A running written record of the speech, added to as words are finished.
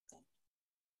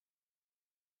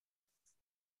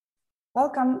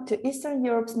Welcome to Eastern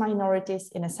Europe's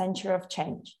Minorities in a Century of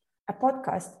Change, a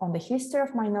podcast on the history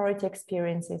of minority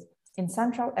experiences in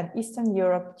Central and Eastern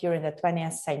Europe during the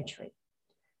 20th century.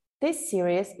 This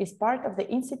series is part of the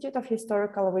Institute of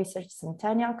Historical Research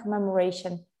Centennial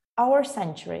Commemoration, Our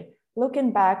Century,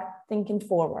 Looking Back, Thinking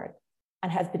Forward,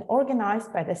 and has been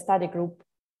organized by the study group.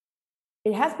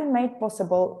 It has been made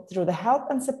possible through the help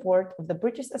and support of the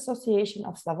British Association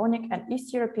of Slavonic and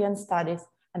East European Studies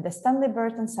and the Stanley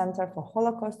Burton Center for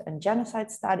Holocaust and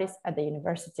Genocide Studies at the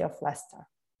University of Leicester.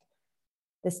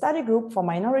 The Study Group for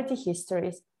Minority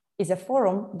Histories is a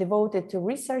forum devoted to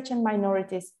researching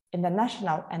minorities in the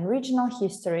national and regional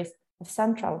histories of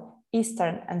Central,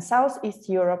 Eastern, and Southeast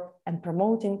Europe and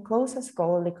promoting closer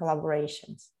scholarly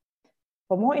collaborations.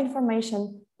 For more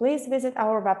information, please visit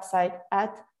our website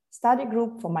at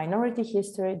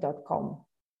studygroupforminorityhistory.com.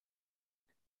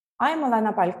 I'm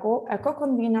Olena Palko, a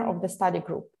co-convener of the study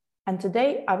group, and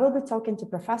today I will be talking to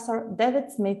Professor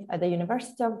David Smith at the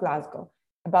University of Glasgow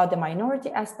about the minority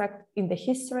aspect in the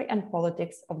history and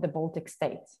politics of the Baltic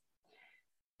States.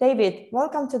 David,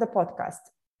 welcome to the podcast.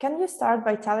 Can you start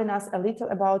by telling us a little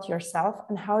about yourself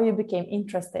and how you became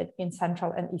interested in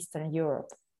Central and Eastern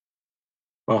Europe?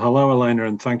 Well, hello, Elena,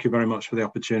 and thank you very much for the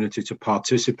opportunity to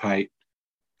participate.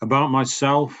 About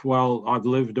myself, well, I've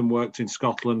lived and worked in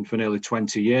Scotland for nearly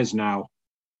 20 years now,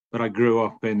 but I grew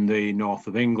up in the north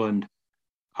of England.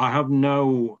 I have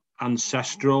no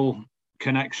ancestral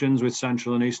connections with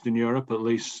Central and Eastern Europe, at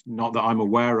least not that I'm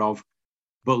aware of.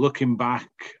 But looking back,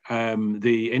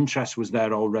 the interest was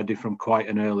there already from quite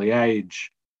an early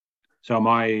age. So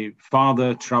my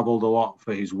father travelled a lot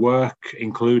for his work,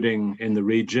 including in the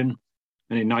region.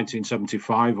 And in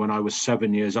 1975, when I was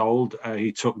 7 years old,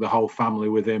 he took the whole family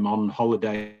with him on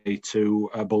holiday to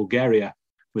Bulgaria. It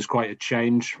was quite a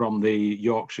change from the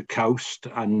Yorkshire coast,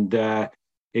 and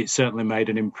it certainly made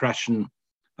an impression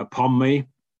upon me.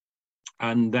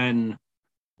 And then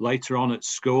later on at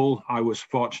school, I was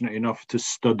fortunate enough to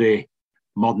study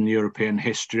modern European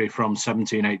history from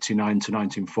 1789 to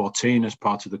 1914 as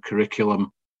part of the curriculum.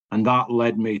 And that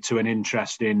led me to an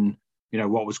interest in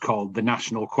what was called the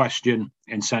national question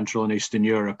in Central and Eastern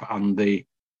Europe and the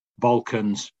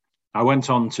Balkans. I went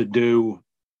on to do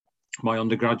my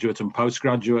undergraduate and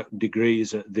postgraduate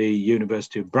degrees at the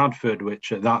University of Bradford,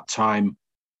 which at that time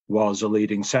was a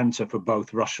leading centre for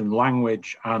both Russian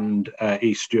language and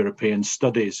East European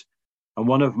studies. And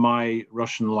one of my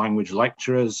Russian language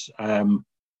lecturers,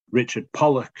 Richard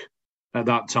Pollock, at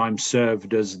that time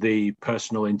served as the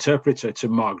personal interpreter to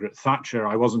Margaret Thatcher.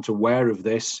 I wasn't aware of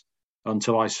this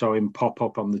until I saw him pop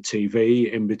up on the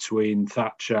TV in between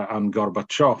Thatcher and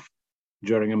Gorbachev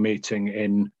during a meeting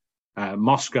in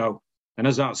Moscow. And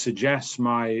as that suggests,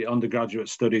 my undergraduate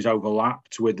studies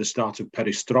overlapped with the start of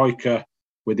perestroika,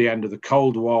 with the end of the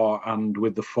Cold War, and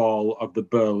with the fall of the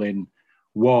Berlin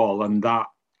Wall. And that,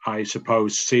 I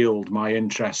suppose, sealed my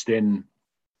interest in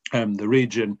the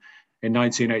region. In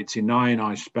 1989,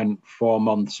 I spent 4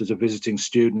 months as a visiting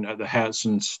student at the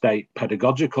Herzen State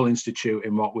Pedagogical Institute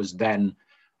in what was then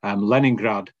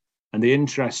Leningrad. And the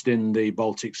interest in the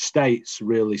Baltic States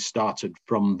really started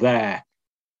from there.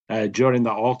 During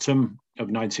the autumn of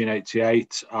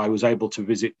 1988, I was able to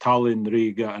visit Tallinn,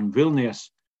 Riga, and Vilnius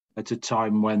at a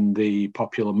time when the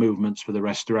popular movements for the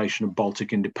restoration of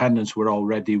Baltic independence were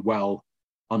already well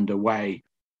underway.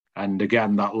 And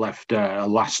again, that left a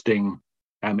lasting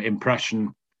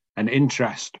impression and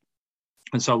interest.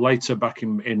 And so later back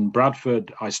in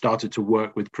Bradford, I started to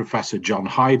work with Professor John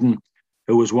Hayden,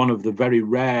 who was one of the very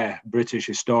rare British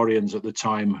historians at the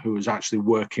time who was actually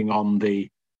working on the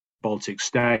Baltic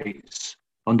States.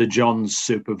 Under John's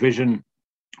supervision,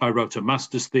 I wrote a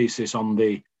master's thesis on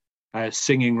the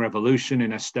singing revolution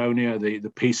in Estonia,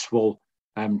 the peaceful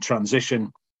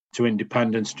transition to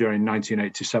independence during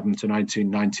 1987 to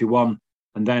 1991.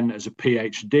 And then as a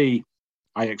PhD,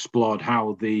 I explored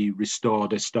how the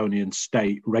restored Estonian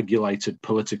state regulated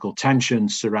political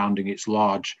tensions surrounding its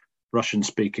large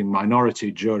Russian-speaking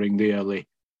minority during the early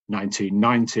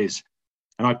 1990s.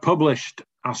 And I published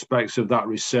aspects of that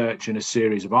research in a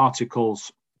series of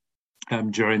articles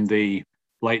during the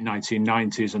late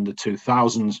 1990s and the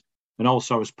 2000s, and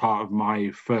also as part of my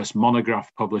first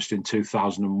monograph published in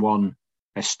 2001,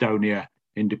 Estonia,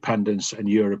 Independence and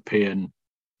European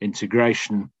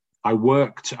Integration. I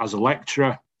worked as a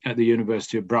lecturer at the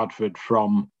University of Bradford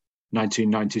from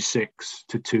 1996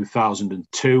 to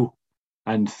 2002.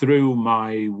 And through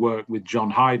my work with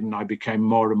John Hayden, I became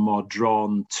more and more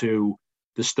drawn to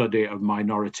the study of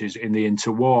minorities in the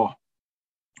interwar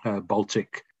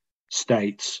Baltic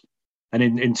states. And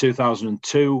in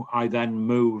 2002, I then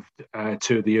moved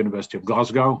to the University of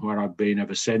Glasgow, where I've been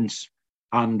ever since.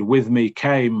 And with me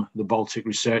came the Baltic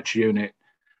Research Unit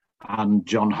and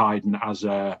John Hayden as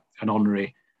an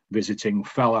honorary visiting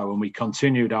fellow. And we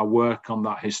continued our work on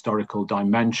that historical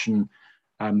dimension,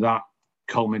 and that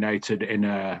culminated in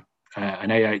an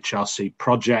AHRC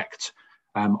project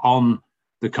on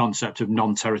the concept of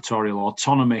non-territorial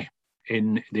autonomy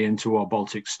in the interwar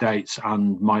Baltic states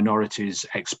and minorities'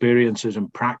 experiences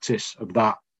and practice of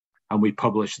that. And we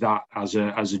published that as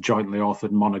a jointly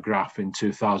authored monograph in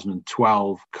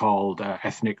 2012 called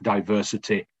Ethnic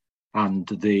Diversity and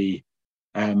the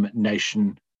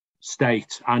Nation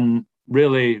State. And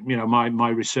really, my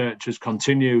research has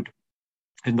continued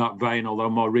in that vein, although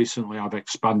more recently I've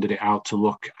expanded it out to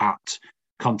look at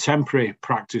contemporary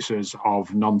practices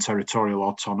of non-territorial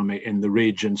autonomy in the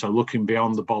region. So looking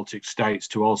beyond the Baltic states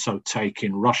to also take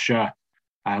in Russia,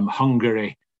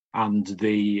 Hungary, and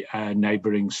the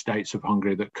neighbouring states of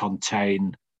Hungary that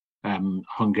contain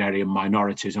Hungarian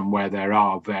minorities and where there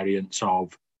are variants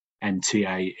of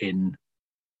NTA in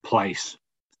place.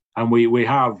 And we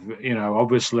have,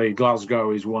 obviously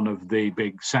Glasgow is one of the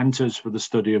big centres for the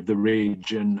study of the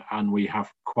region, and we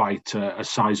have quite a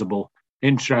sizable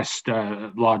interest,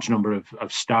 a large number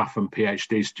of staff and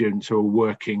PhD students who are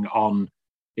working on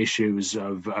issues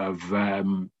of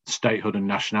statehood and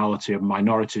nationality of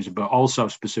minorities, but also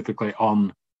specifically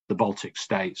on the Baltic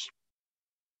states.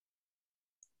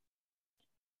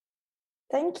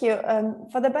 Thank you.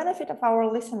 For the benefit of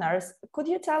our listeners, could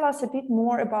you tell us a bit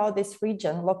more about this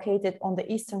region located on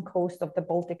the eastern coast of the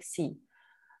Baltic Sea?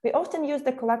 We often use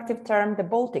the collective term the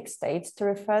Baltic States to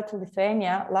refer to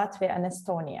Lithuania, Latvia, and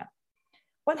Estonia.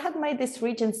 What had made this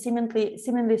region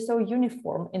seemingly so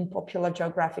uniform in popular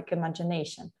geographic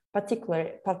imagination,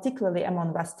 particularly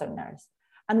among Westerners?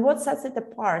 And what sets it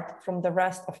apart from the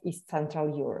rest of East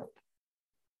Central Europe?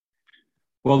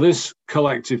 Well, this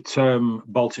collective term,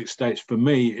 Baltic States, for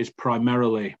me, is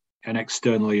primarily an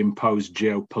externally imposed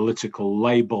geopolitical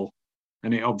label,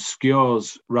 and it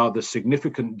obscures rather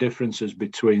significant differences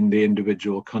between the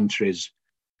individual countries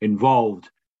involved.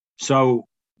 So,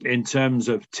 in terms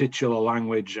of titular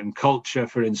language and culture,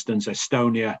 for instance,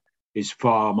 Estonia is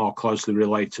far more closely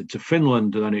related to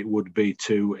Finland than it would be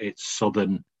to its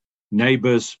southern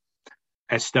neighbours.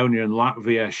 Estonia and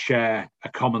Latvia share a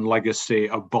common legacy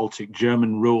of Baltic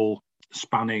German rule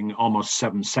spanning almost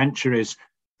 7 centuries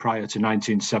prior to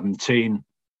 1917,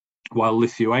 while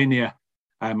Lithuania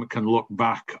can look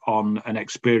back on an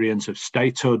experience of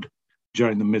statehood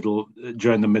during the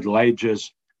Middle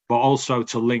Ages, but also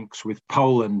to links with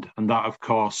Poland. And that, of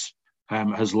course,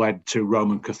 has led to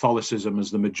Roman Catholicism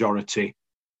as the majority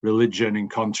religion, in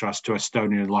contrast to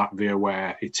Estonia and Latvia,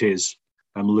 where it is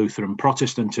Lutheran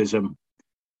Protestantism.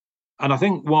 And I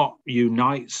think what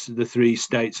unites the 3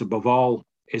 states above all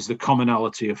is the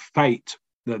commonality of fate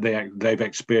that they've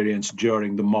experienced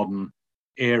during the modern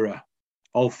era.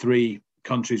 All 3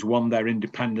 countries won their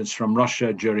independence from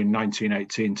Russia during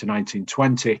 1918 to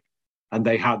 1920. And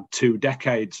they had 2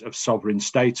 decades of sovereign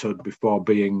statehood before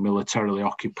being militarily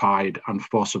occupied and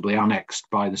forcibly annexed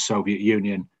by the Soviet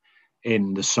Union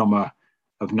in the summer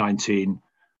of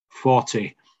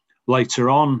 1940. Later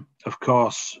on, of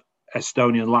course,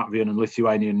 Estonian, Latvian, and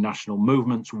Lithuanian national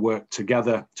movements worked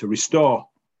together to restore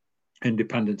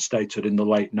independent statehood in the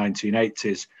late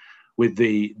 1980s, with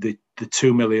the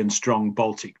 2 million strong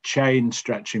Baltic chain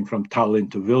stretching from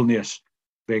Tallinn to Vilnius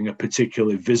being a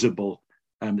particularly visible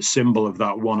symbol of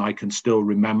that. One I can still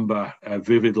remember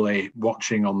vividly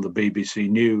watching on the BBC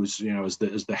News, as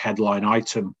the headline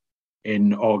item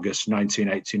in August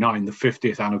 1989, the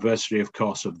 50th anniversary, of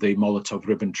course, of the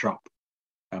Molotov-Ribbentrop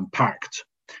Pact.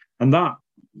 And that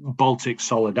Baltic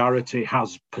solidarity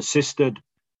has persisted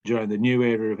during the new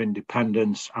era of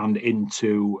independence and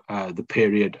into the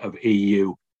period of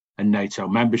EU and NATO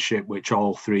membership, which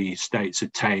all 3 states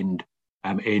attained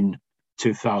in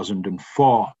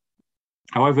 2004.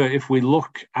 However, if we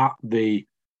look at the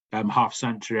half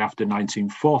century after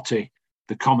 1940,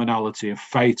 the commonality of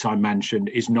fate I mentioned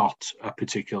is not a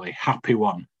particularly happy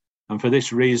one. And for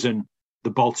this reason, the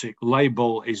Baltic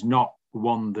label is not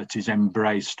one that is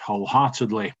embraced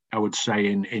wholeheartedly, I would say,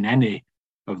 in any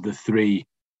of the 3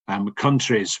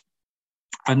 countries.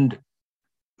 And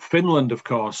Finland, of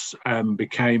course,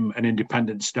 became an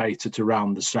independent state at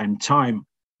around the same time.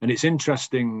 And it's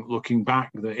interesting looking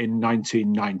back that in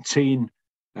 1919,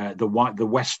 the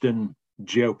Western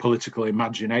geopolitical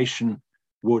imagination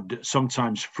would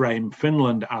sometimes frame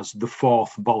Finland as the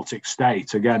 4th Baltic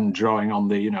state, again drawing on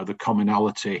the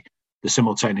commonality, the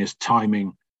simultaneous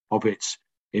timing of its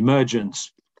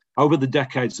emergence. Over the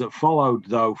decades that followed,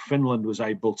 though, Finland was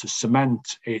able to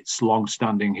cement its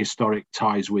long-standing historic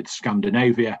ties with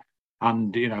Scandinavia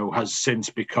and has since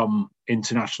become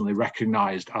internationally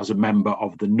recognized as a member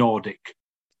of the Nordic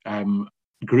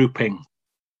grouping.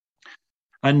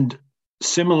 And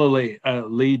similarly,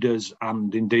 leaders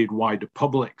and indeed wider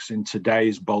publics in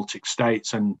today's Baltic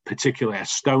states, and particularly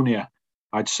Estonia,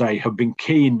 I'd say, have been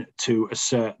keen to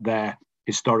assert their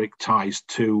historic ties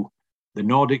to the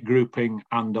Nordic grouping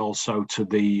and also to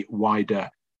the wider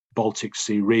Baltic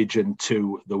Sea region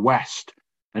to the west.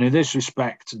 And in this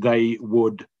respect, they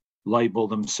would label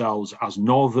themselves as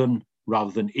Northern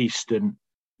rather than Eastern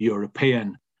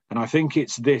European. And I think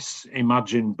it's this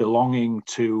imagined belonging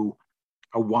to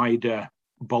a wider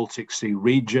Baltic Sea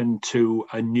region, to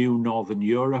a new Northern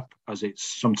Europe, as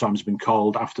it's sometimes been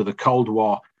called after the Cold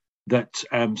War, that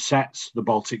sets the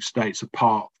Baltic states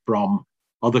apart from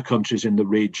other countries in the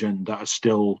region that are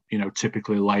still,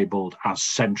 typically labelled as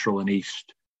Central and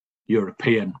East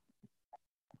European.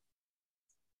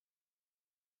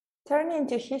 Turning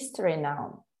to history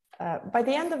now. By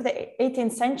the end of the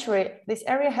 18th century, this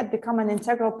area had become an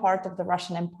integral part of the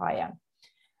Russian Empire.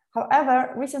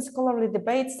 However, recent scholarly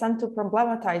debates tend to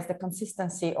problematize the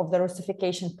consistency of the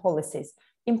Russification policies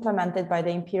implemented by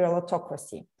the imperial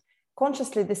autocracy,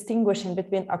 consciously distinguishing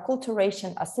between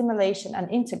acculturation, assimilation, and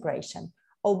integration,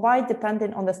 albeit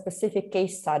depending on the specific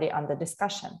case study under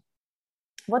discussion.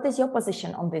 What is your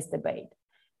position on this debate?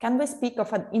 Can we speak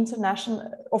of an intentional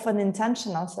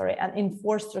and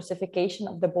enforced Russification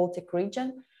of the Baltic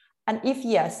region? And if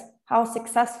yes, how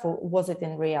successful was it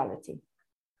in reality?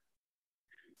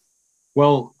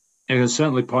 Well, it can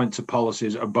certainly point to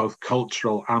policies of both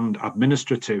cultural and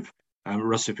administrative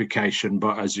Russification,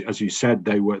 but as you said,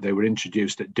 they were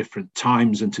introduced at different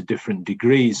times and to different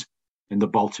degrees in the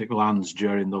Baltic lands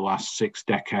during the last 6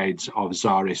 decades of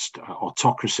Tsarist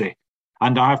autocracy.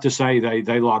 And I have to say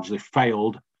they largely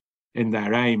failed in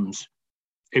their aims.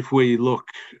 If we look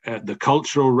at the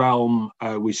cultural realm,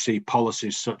 we see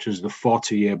policies such as the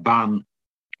 40-year ban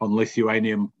on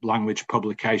Lithuanian language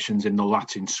publications in the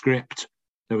Latin script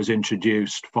that was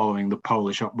introduced following the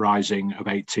Polish uprising of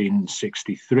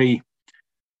 1863.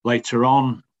 Later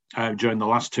on, during the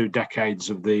last 2 decades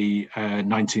of the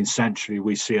 19th century,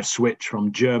 we see a switch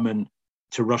from German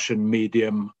to Russian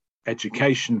medium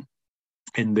education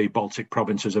in the Baltic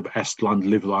provinces of Estland,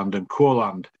 Livland, and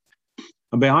Courland.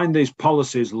 And behind these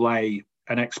policies lay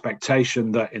an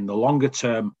expectation that in the longer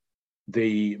term,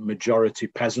 the majority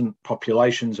peasant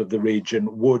populations of the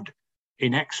region would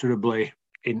inexorably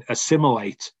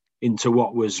assimilate into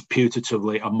what was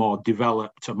putatively a more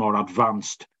developed, a more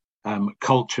advanced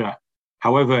culture.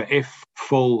 However, if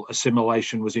full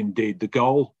assimilation was indeed the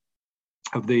goal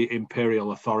of the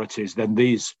imperial authorities, then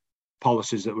these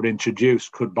policies that were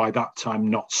introduced could by that time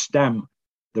not stem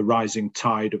the rising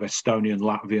tide of Estonian,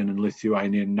 Latvian, and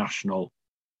Lithuanian national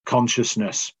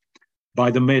consciousness. By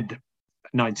the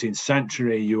mid-19th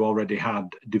century, you already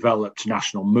had developed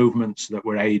national movements that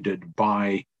were aided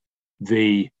by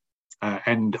the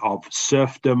end of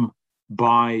serfdom,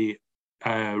 by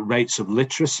rates of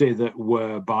literacy that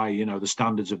were, by the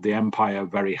standards of the empire,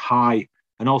 very high,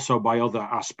 and also by other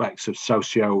aspects of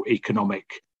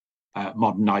socio-economic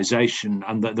modernization,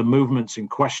 and that the movements in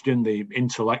question, the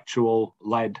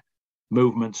intellectual-led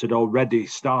movements, had already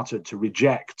started to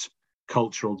reject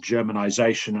cultural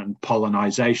Germanization and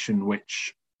Polonization,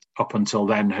 which up until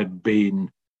then had been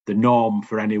the norm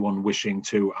for anyone wishing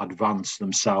to advance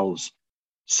themselves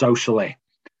socially.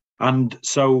 And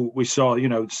so we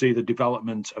see the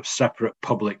development of separate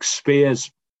public spheres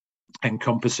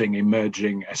encompassing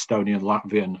emerging Estonian,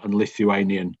 Latvian, and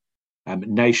Lithuanian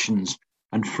nations.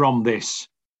 And from this,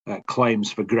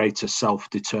 claims for greater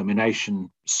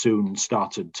self-determination soon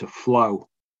started to flow.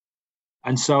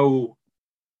 And so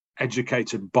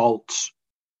educated Balts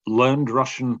learned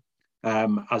Russian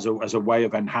as a way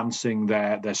of enhancing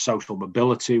their social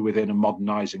mobility within a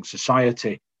modernizing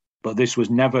society. But this was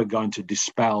never going to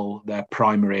dispel their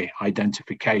primary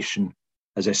identification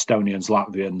as Estonians,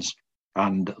 Latvians,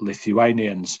 and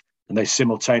Lithuanians. And they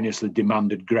simultaneously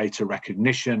demanded greater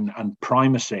recognition and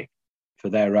primacy for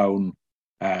their own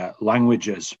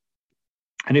languages.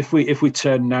 And if we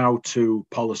turn now to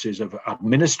policies of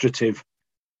administrative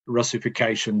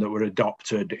Russification that were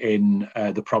adopted in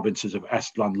the provinces of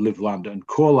Estland, Livland, and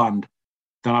Courland,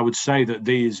 then I would say that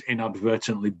these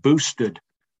inadvertently boosted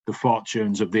the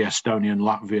fortunes of the Estonian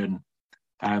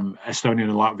and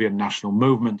Latvian national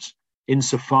movements,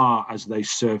 insofar as they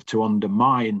served to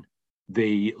undermine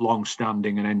the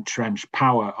long-standing and entrenched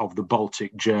power of the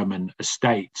Baltic German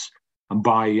estates. And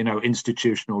by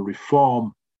institutional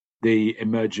reform, the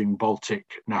emerging Baltic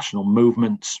national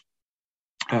movements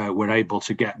were able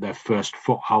to get their first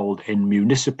foothold in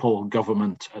municipal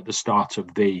government at the start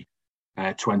of the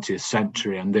 20th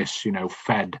century, and this,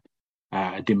 fed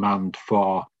a demand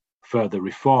for further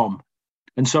reform.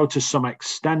 And so, to some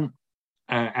extent,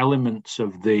 elements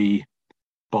of the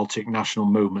Baltic national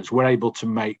movements were able to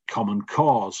make common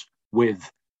cause with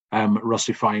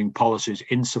Russifying policies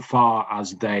insofar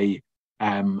as they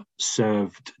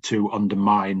served to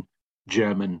undermine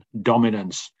German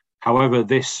dominance. However,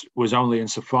 this was only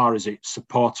insofar as it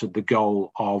supported the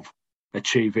goal of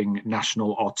achieving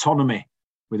national autonomy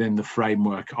within the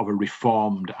framework of a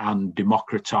reformed and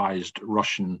democratized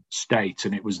Russian state.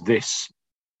 And it was this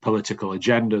political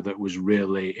agenda that was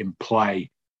really in play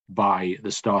by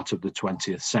the start of the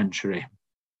 20th century.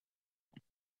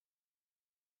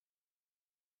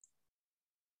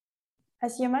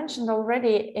 As you mentioned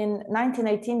already, in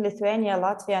 1918, Lithuania,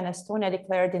 Latvia, and Estonia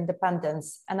declared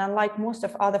independence, and unlike most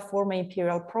of other former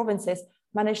imperial provinces,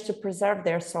 managed to preserve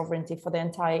their sovereignty for the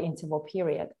entire interwar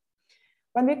period.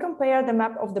 When we compare the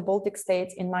map of the Baltic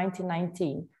States in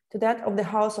 1919 to that of the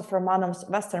House of Romanov's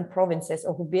Western provinces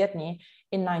or Gubernia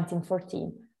in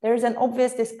 1914, there is an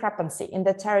obvious discrepancy in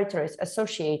the territories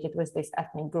associated with these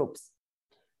ethnic groups.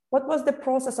 What was the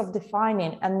process of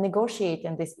defining and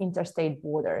negotiating these interstate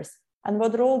borders? And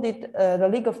what role did the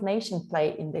League of Nations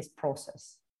play in this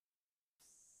process?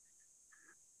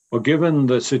 Well, given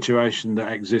the situation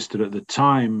that existed at the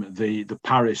time, the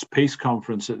Paris Peace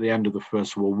Conference at the end of the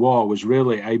First World War was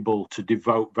really able to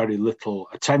devote very little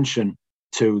attention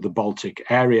to the Baltic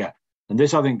area. And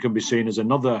this, I think, can be seen as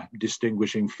another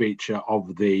distinguishing feature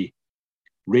of the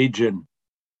region.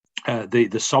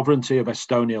 The sovereignty of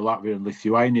Estonia, Latvia, and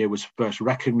Lithuania was first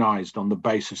recognized on the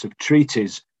basis of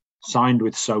treaties signed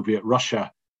with Soviet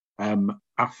Russia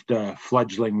after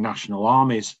fledgling national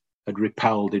armies had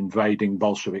repelled invading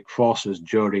Bolshevik forces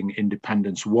during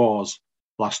independence wars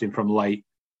lasting from late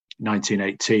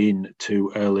 1918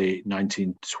 to early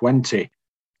 1920.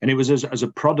 And it was as a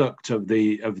product of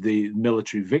the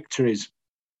military victories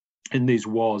in these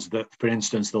wars that, for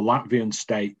instance, the Latvian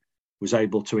state was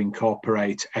able to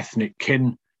incorporate ethnic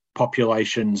kin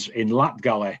populations in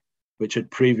Latgale, which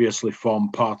had previously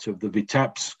formed part of the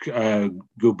Vitebsk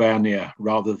gubernia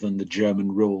rather than the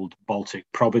German-ruled Baltic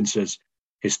provinces,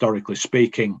 historically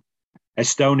speaking.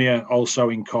 Estonia also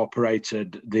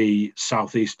incorporated the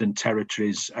southeastern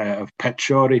territories of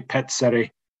Petseri,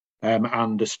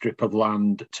 and a strip of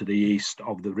land to the east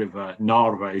of the river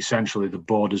Narva. Essentially, the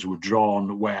borders were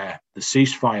drawn where the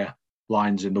ceasefire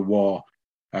lines in the war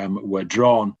were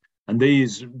drawn. And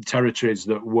these territories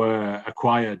that were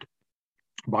acquired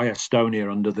by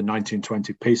Estonia under the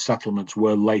 1920 peace settlements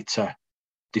were later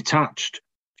detached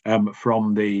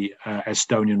from the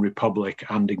Estonian Republic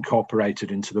and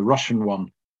incorporated into the Russian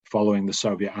one following the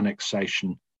Soviet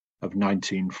annexation of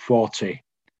 1940.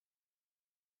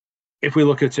 If we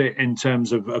look at it in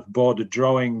terms of border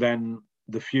drawing, then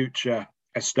the future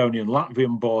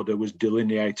Estonian-Latvian border was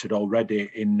delineated already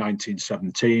in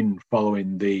 1917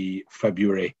 following the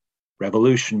February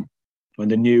Revolution, when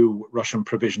the new Russian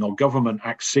provisional government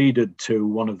acceded to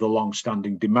one of the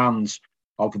long-standing demands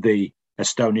of the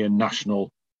Estonian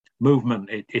national movement.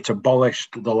 It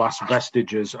abolished the last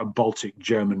vestiges of Baltic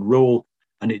German rule,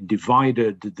 and it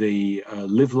divided the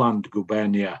Livland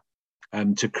gubernia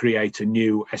to create a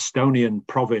new Estonian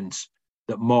province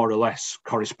that more or less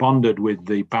corresponded with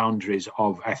the boundaries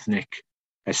of ethnic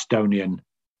Estonian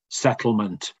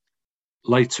settlement.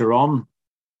 Later on,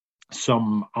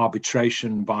 some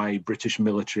arbitration by British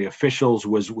military officials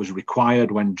was required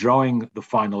when drawing the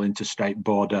final interstate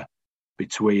border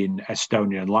between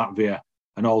Estonia and Latvia,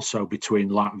 and also between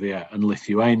Latvia and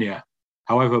Lithuania.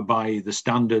 However, by the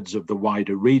standards of the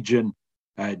wider region,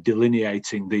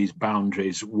 delineating these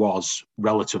boundaries was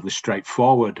relatively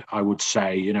straightforward, I would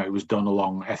say. It was done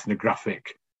along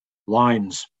ethnographic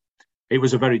lines. It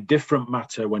was a very different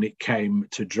matter when it came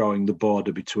to drawing the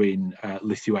border between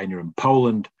Lithuania and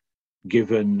Poland,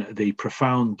 given the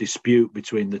profound dispute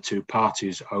between the two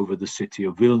parties over the city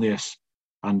of Vilnius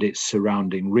and its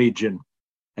surrounding region.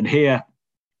 And here,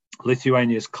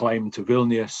 Lithuania's claim to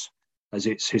Vilnius as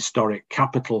its historic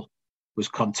capital was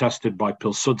contested by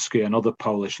Pilsudski and other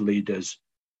Polish leaders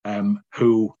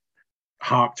who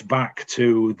harked back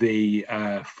to the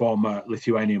former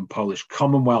Lithuanian-Polish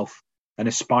Commonwealth and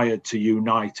aspired to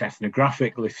unite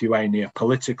ethnographic Lithuania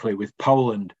politically with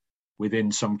Poland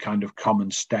within some kind of common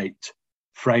state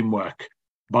framework.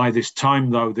 By this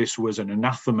time, though, this was an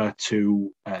anathema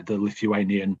to the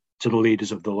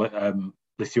leaders of the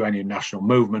Lithuanian national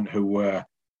movement, who were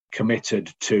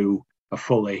committed to a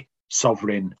fully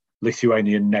sovereign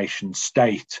Lithuanian nation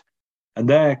state. And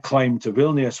their claim to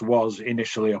Vilnius was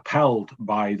initially upheld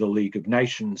by the League of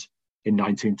Nations in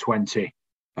 1920,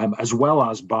 as well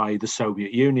as by the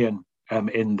Soviet Union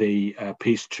in the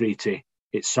peace treaty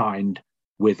it signed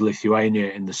with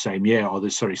Lithuania in the same year,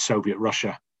 Soviet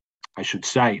Russia, I should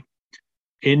say.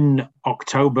 In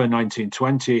October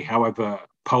 1920, however,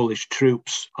 Polish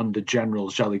troops under General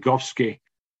Żeligowski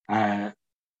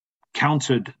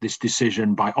countered this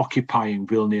decision by occupying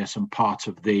Vilnius and part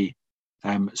of the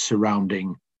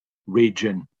surrounding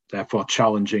region, therefore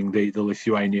challenging the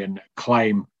Lithuanian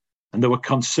claim. And there were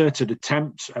concerted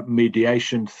attempts at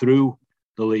mediation through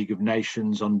the League of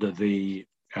Nations under the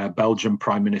Belgian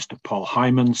Prime Minister Paul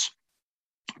Heymans,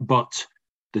 but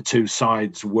the two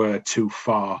sides were too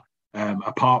far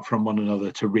apart from one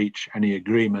another to reach any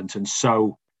agreement. And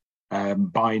so by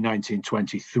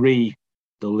 1923,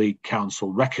 the League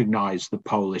Council recognized the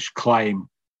Polish claim.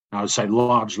 I would say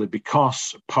largely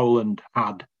because Poland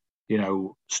had,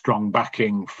 strong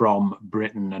backing from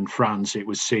Britain and France. It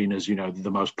was seen as,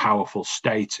 the most powerful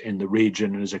state in the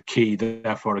region and as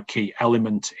therefore a key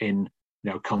element in,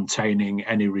 containing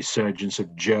any resurgence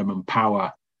of German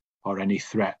power or any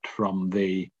threat from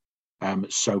the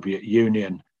Soviet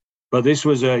Union. But this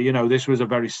was a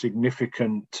very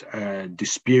significant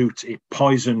dispute. It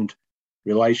poisoned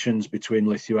relations between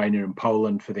Lithuania and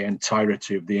Poland for the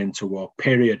entirety of the interwar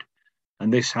period.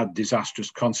 And this had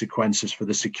disastrous consequences for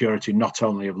the security not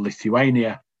only of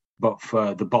Lithuania, but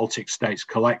for the Baltic states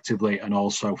collectively and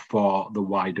also for the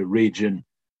wider region.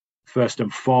 First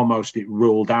and foremost, it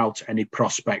ruled out any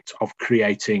prospect of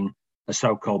creating a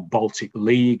so-called Baltic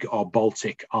League or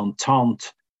Baltic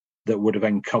Entente that would have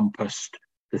encompassed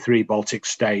the three Baltic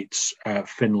states,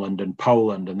 Finland and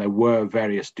Poland. And there were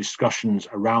various discussions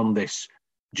around this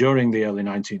during the early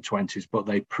 1920s, but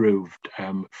they proved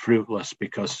fruitless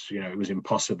because, it was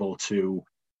impossible to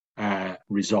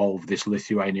resolve this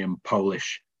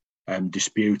Lithuanian-Polish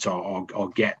dispute or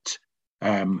get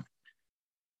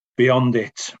beyond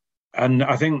it. And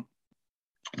I think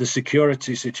the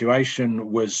security situation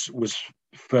was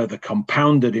further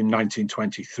compounded in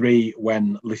 1923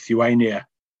 when Lithuania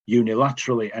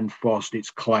unilaterally enforced its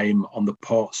claim on the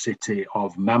port city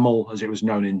of Memel, as it was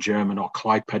known in German, or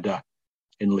Klaipėda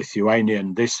in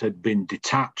Lithuanian. This had been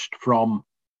detached from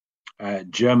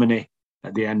Germany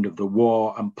at the end of the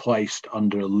war and placed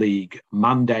under a League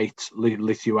mandate.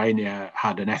 Lithuania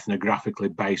had an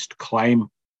ethnographically based claim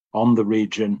on the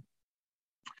region,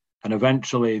 and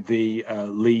eventually the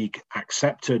League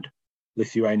accepted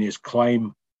Lithuania's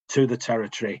claim to the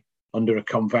territory under a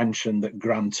convention that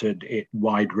granted it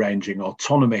wide-ranging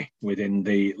autonomy within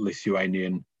the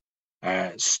Lithuanian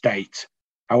state.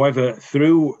 However,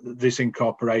 through this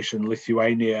incorporation,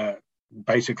 Lithuania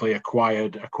basically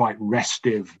acquired a quite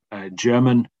restive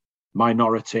German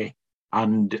minority.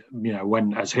 And,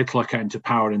 as Hitler came to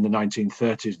power in the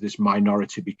 1930s, this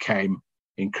minority became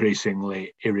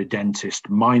increasingly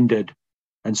irredentist-minded.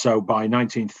 And so by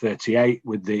 1938,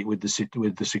 with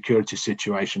the security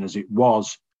situation as it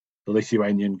was, the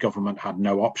Lithuanian government had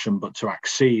no option but to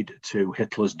accede to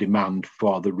Hitler's demand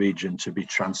for the region to be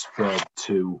transferred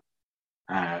to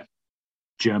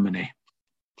Germany.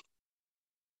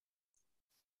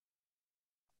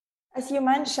 As you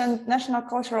mentioned, national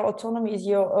cultural autonomy is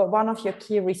one of your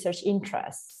key research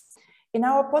interests. In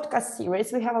our podcast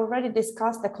series, we have already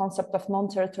discussed the concept of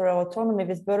non-territorial autonomy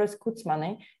with Boris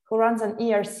Kutzmany, who runs an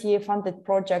ERC-funded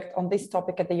project on this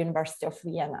topic at the University of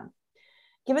Vienna.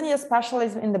 Given your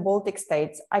specialism in the Baltic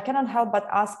states, I cannot help but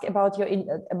ask about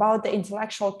the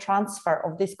intellectual transfer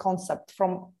of this concept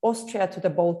from Austria to the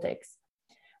Baltics.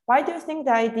 Why do you think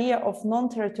the idea of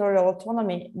non-territorial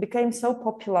autonomy became so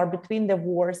popular between the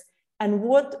wars, and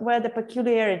what were the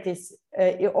peculiarities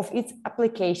of its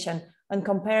application when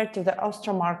compared to the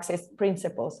Austro-Marxist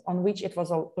principles on which it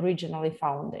was originally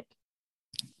founded?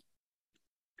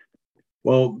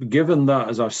 Well, given that,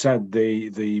 as I've said,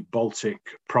 the Baltic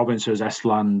provinces,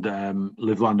 Estland,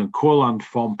 Livland and Courland,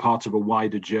 form part of a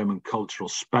wider German cultural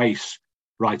space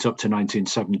right up to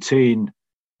 1917,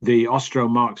 the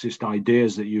Austro-Marxist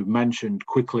ideas that you've mentioned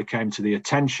quickly came to the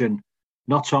attention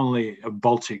not only of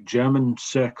Baltic German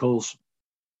circles,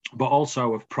 but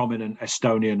also of prominent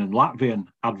Estonian and Latvian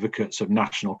advocates of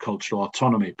national cultural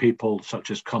autonomy, people such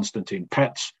as Konstantin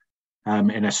Pets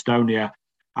in Estonia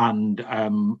and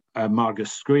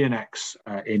Margus Skrijaneks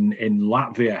in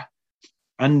Latvia.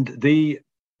 And the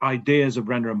ideas of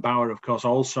Renner and Bauer, of course,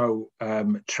 also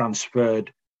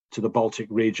transferred to the Baltic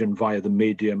region via the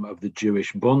medium of the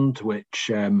Jewish Bund,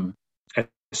 which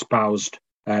espoused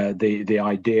the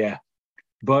idea.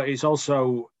 But it's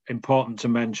also important to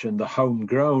mention the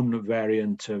homegrown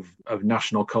variant of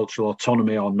national cultural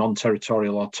autonomy or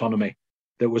non-territorial autonomy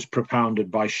that was propounded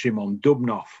by Shimon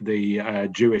Dubnow, the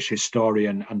Jewish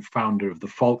historian and founder of the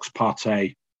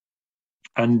Volkspartei.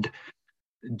 And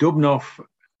Dubnow,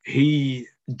 he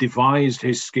devised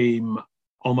his scheme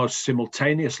almost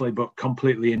simultaneously, but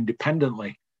completely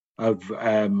independently of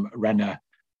Renner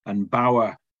and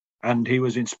Bauer. And he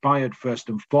was inspired first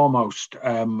and foremost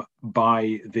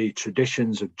by the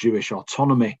traditions of Jewish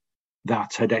autonomy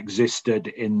that had existed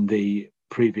in the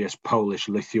previous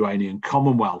Polish-Lithuanian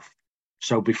Commonwealth.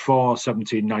 So before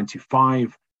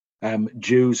 1795,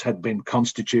 Jews had been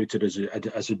constituted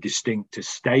as a distinct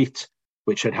estate,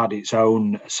 which had had its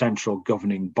own central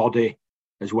governing body,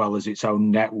 as well as its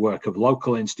own network of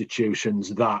local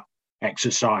institutions that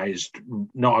exercised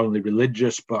not only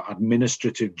religious, but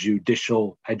administrative,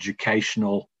 judicial,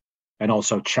 educational, and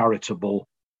also charitable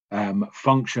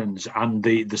functions. And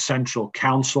the central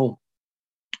council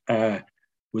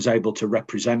was able to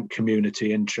represent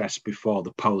community interests before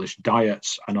the Polish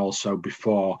diets and also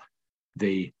before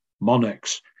the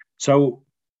monarchs. So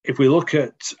if we look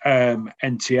at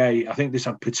NTA, I think this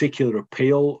had particular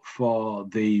appeal for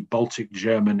the Baltic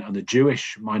German and the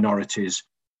Jewish minorities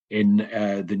in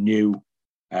the new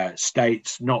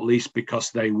states, not least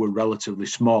because they were relatively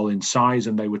small in size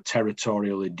and they were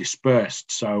territorially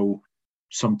dispersed. So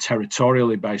some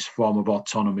territorially based form of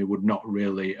autonomy would not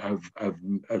really have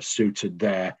suited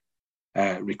their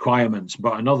requirements.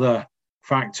 But another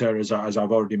factor, as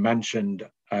I've already mentioned,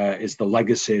 is the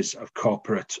legacies of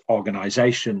corporate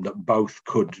organisation that both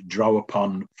could draw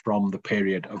upon from the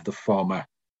period of the former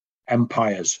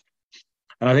empires.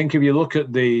 And I think if you look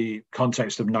at the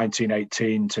context of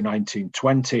 1918 to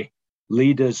 1920,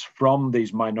 leaders from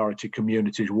these minority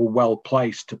communities were well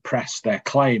placed to press their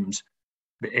claims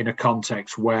in a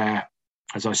context where,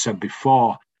 as I said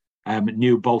before,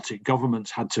 new Baltic governments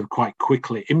had to quite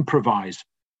quickly improvise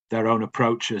their own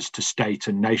approaches to state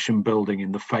and nation building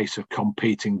in the face of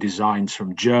competing designs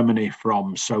from Germany,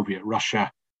 from Soviet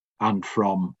Russia, and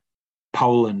from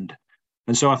Poland.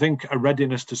 And so I think a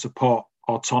readiness to support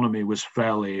autonomy was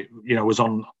fairly,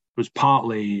 was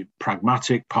partly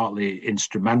pragmatic, partly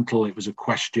instrumental. It was a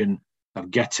question of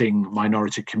getting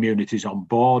minority communities on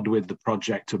board with the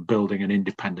project of building an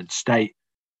independent state.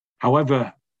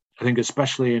 However, I think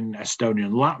especially in Estonia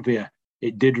and Latvia,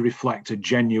 it did reflect a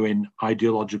genuine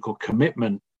ideological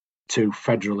commitment to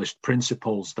federalist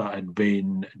principles that had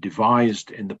been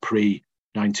devised in the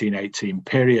pre-1918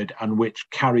 period and which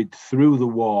carried through the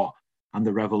war and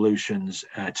the revolutions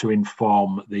to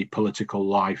inform the political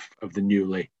life of the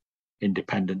newly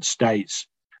independent states.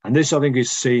 And this, I think,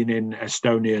 is seen in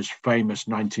Estonia's famous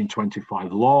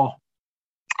 1925 law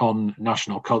on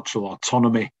national cultural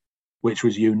autonomy, which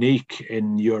was unique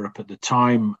in Europe at the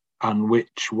time and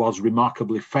which was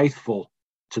remarkably faithful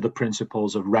to the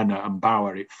principles of Renner and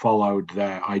Bauer. It followed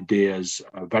their ideas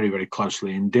very, very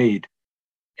closely indeed.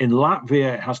 In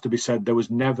Latvia, it has to be said, there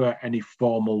was never any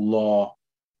formal law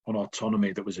on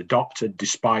autonomy that was adopted,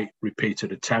 despite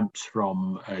repeated attempts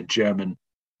from German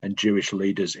and Jewish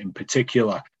leaders in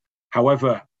particular.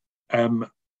 However, a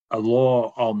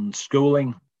law on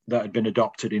schooling that had been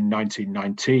adopted in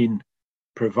 1919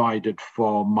 provided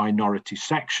for minority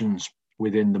sections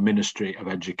within the Ministry of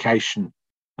Education.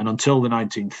 And until the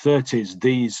 1930s,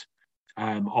 these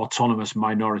autonomous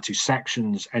minority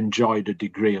sections enjoyed a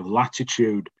degree of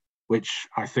latitude, which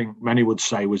I think many would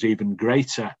say was even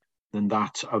greater than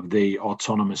that of the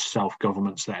autonomous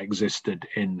self-governments that existed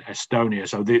in Estonia.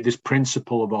 So this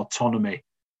principle of autonomy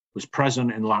was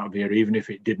present in Latvia, even if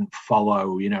it didn't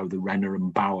follow, the Renner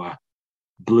and Bauer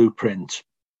blueprint.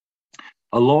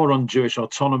 A law on Jewish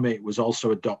autonomy was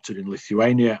also adopted in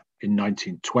Lithuania in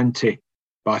 1920.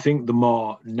 But I think the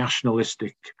more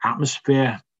nationalistic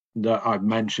atmosphere that I've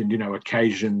mentioned,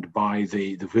 occasioned by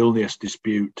the Vilnius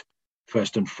dispute,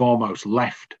 first and foremost,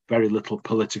 left very little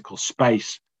political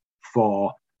space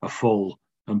for a full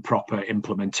and proper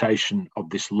implementation of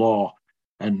this law.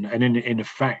 And in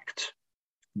effect,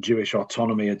 Jewish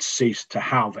autonomy had ceased to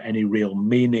have any real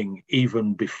meaning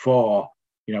even before,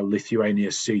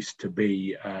 Lithuania ceased to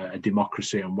be a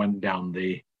democracy and went down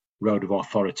the road of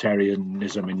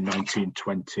authoritarianism in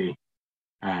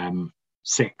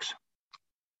 1926.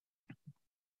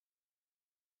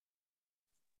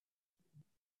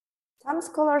 Some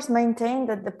scholars maintain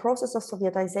that the process of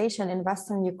Sovietization in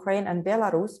Western Ukraine and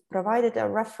Belarus provided a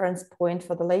reference point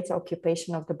for the later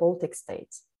occupation of the Baltic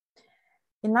states.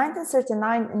 In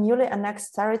 1939, newly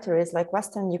annexed territories like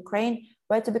Western Ukraine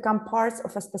were to become parts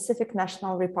of a specific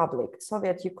national republic,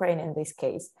 Soviet Ukraine in this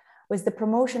case, with the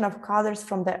promotion of cadres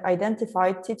from the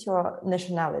identified titular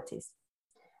nationalities.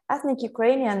 ethnic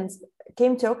Ukrainians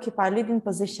came to occupy a leading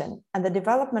position, and the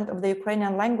development of the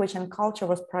Ukrainian language and culture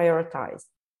was prioritized.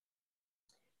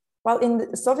 While in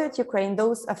the Soviet Ukraine,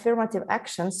 those affirmative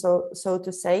actions, so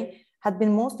to say, had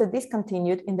been mostly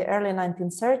discontinued in the early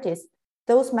 1930s,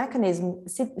 those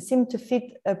mechanisms seemed to fit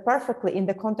perfectly in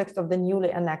the context of the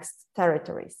newly annexed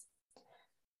territories.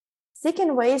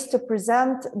 Seeking ways to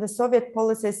present the Soviet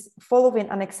policies following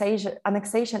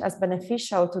annexation as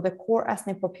beneficial to the core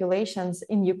ethnic populations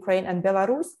in Ukraine and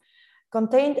Belarus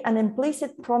contained an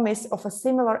implicit promise of a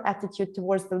similar attitude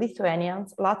towards the Lithuanians,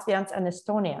 Latvians, and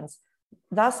Estonians,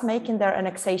 thus making their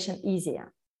annexation easier.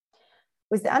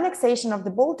 With the annexation of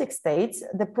the Baltic States,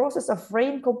 the process of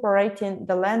reincorporating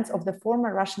the lands of the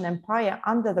former Russian Empire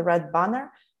under the Red Banner,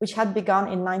 which had begun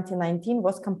in 1919,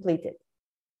 was completed.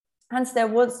 Hence,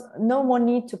 there was no more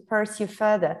need to pursue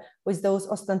further with those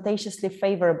ostentatiously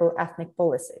favorable ethnic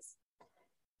policies.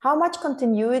 How much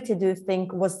continuity do you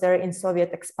think was there in Soviet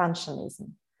expansionism?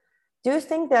 Do you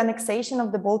think the annexation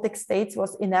of the Baltic States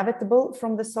was inevitable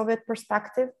from the Soviet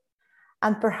perspective?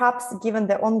 And perhaps given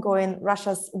the ongoing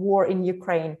Russia's war in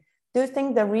Ukraine, do you think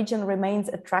the region remains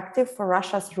attractive for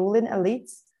Russia's ruling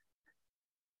elites?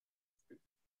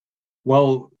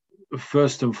 Well,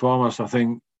 first and foremost, I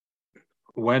think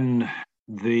when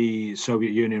the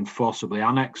Soviet Union forcibly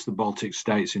annexed the Baltic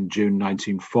States in June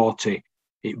 1940,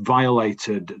 it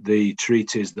violated the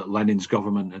treaties that Lenin's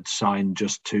government had signed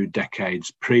just 2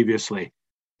 decades previously,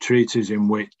 treaties in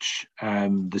which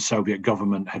the Soviet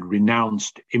government had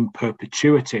renounced in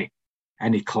perpetuity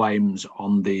any claims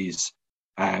on these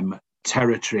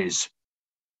territories.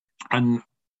 And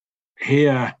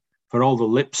here, for all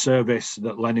the lip service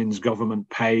that Lenin's government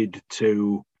paid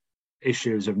to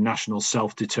issues of national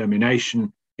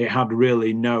self-determination, it had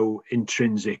really no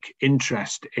intrinsic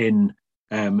interest in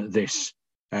this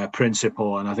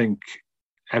principle. And I think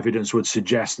evidence would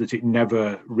suggest that it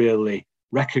never really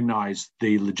recognized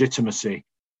the legitimacy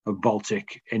of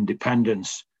Baltic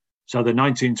independence. So the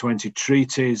 1920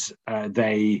 treaties,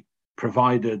 they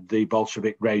provided the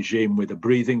Bolshevik regime with a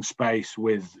breathing space,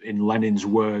 with, in Lenin's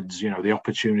words, the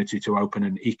opportunity to open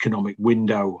an economic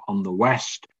window on the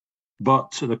West.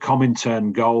 But the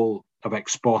Comintern goal of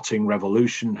exporting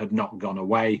revolution had not gone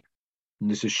away. And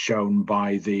this is shown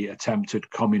by the attempted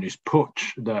communist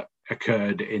putsch that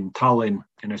occurred in Tallinn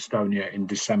in Estonia in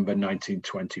December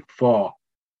 1924.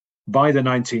 By the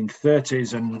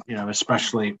 1930s, and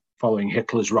especially following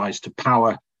Hitler's rise to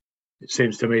power, it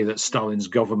seems to me that Stalin's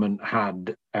government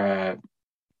had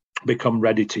become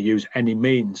ready to use any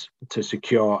means to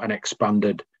secure an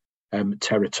expanded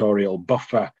territorial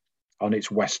buffer on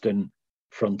its western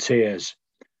frontiers.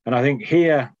 And I think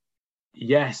here,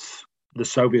 yes, the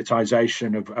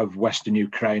Sovietization of Western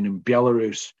Ukraine and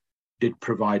Belarus did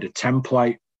provide a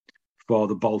template for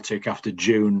the Baltic after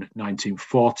June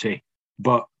 1940.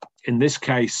 But in this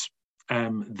case,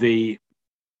 the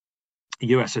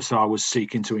USSR was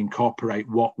seeking to incorporate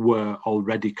what were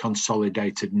already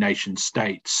consolidated nation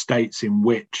states, states in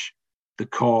which the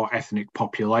core ethnic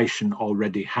population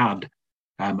already had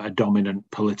a dominant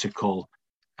political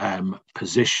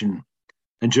position.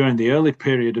 And during the early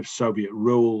period of Soviet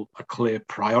rule, a clear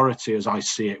priority, as I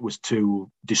see it, was to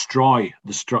destroy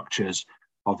the structures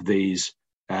of these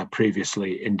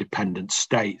previously independent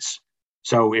states.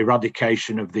 So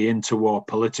eradication of the interwar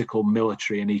political,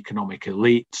 military, and economic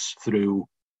elites through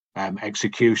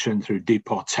execution, through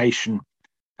deportation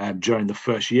during the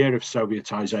first year of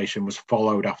Sovietization was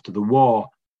followed after the war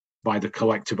by the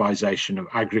collectivization of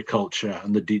agriculture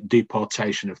and the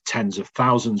deportation of tens of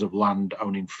thousands of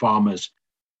land-owning farmers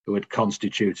who had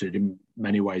constituted in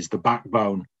many ways the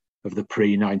backbone of the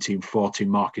pre-1940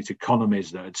 market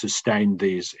economies that had sustained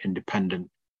these independent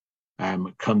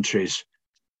countries.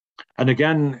 And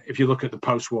again, if you look at the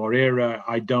post-war era,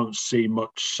 I don't see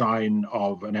much sign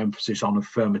of an emphasis on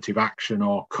affirmative action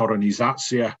or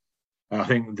korenizatsiya. I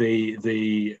think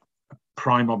the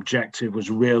prime objective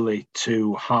was really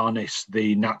to harness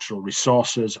the natural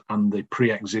resources and the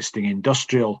pre-existing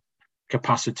industrial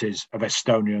capacities of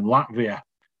Estonia and Latvia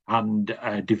and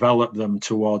develop them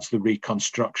towards the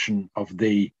reconstruction of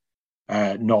the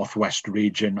northwest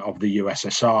region of the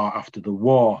USSR after the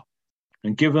war.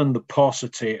 And given the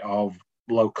paucity of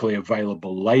locally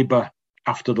available labour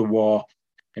after the war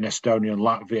in Estonia and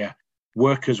Latvia,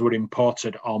 workers were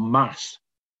imported en masse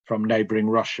from neighbouring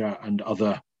Russia and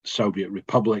other Soviet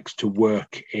republics to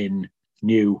work in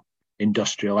new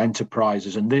industrial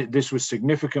enterprises. And this was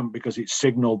significant because it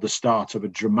signalled the start of a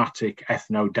dramatic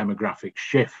ethno-demographic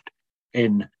shift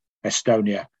in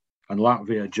Estonia and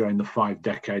Latvia during the 5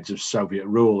 decades of Soviet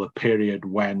rule, a period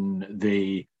when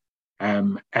the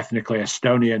ethnically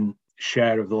Estonian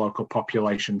share of the local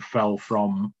population fell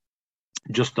from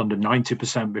just under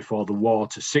 90% before the war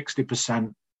to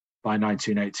 60% by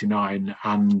 1989,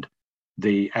 and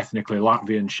the ethnically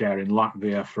Latvian share in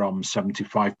Latvia from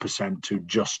 75% to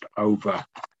just over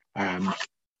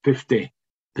 50%.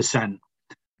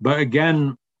 But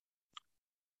again,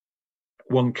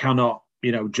 one cannot,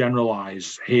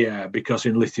 generalize here, because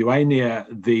in Lithuania,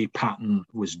 the pattern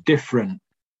was different,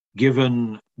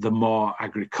 given the more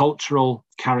agricultural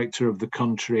character of the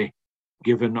country,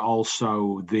 given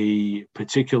also the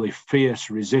particularly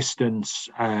fierce resistance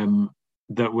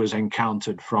that was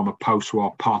encountered from a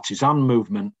post-war partisan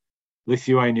movement.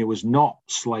 Lithuania was not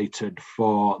slated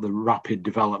for the rapid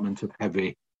development of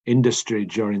heavy industry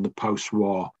during the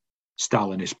post-war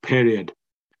Stalinist period.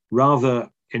 Rather,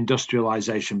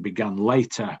 industrialization began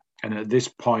later, and at this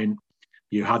point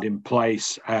you had in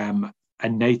place a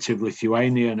native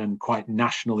Lithuanian and quite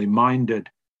nationally minded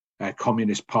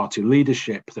Communist Party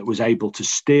leadership that was able to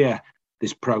steer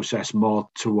this process more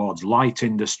towards light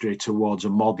industry, towards a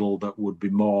model that would be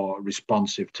more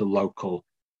responsive to local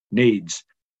needs.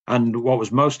 And what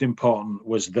was most important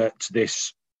was that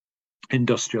this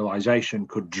industrialization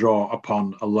could draw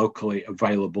upon a locally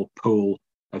available pool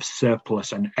of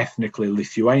surplus and ethnically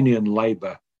Lithuanian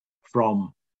labor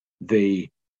from the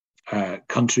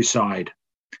countryside.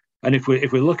 And if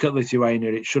we look at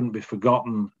Lithuania, it shouldn't be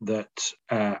forgotten that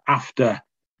after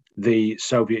the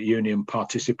Soviet Union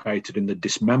participated in the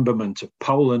dismemberment of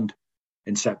Poland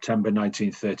in September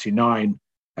 1939,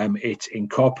 it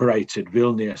incorporated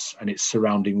Vilnius and its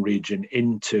surrounding region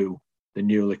into the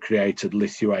newly created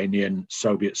Lithuanian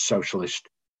Soviet Socialist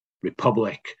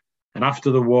Republic. And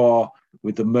after the war,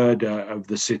 with the murder of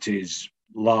the city's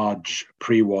large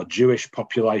pre-war Jewish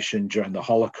population during the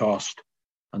Holocaust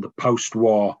and the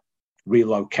post-war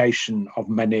relocation of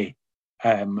many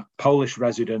Polish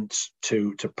residents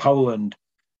to Poland,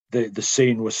 the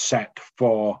scene was set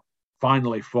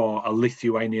finally for a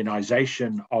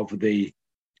Lithuanianization of the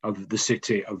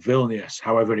city of Vilnius.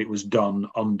 However, it was done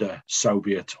under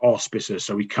Soviet auspices,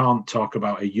 so we can't talk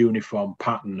about a uniform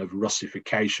pattern of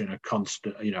Russification,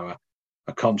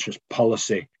 a conscious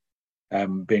policy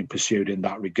being pursued in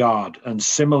that regard. And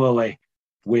similarly,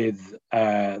 with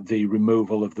the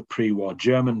removal of the pre-war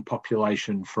German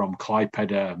population from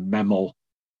Klaipeda, Memel,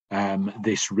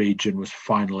 this region was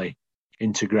finally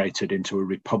integrated into a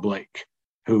republic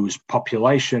whose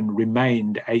population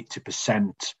remained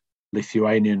 80%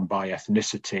 Lithuanian by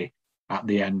ethnicity at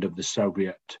the end of the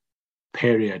Soviet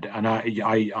period. And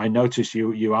I noticed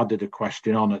you added a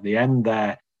question on at the end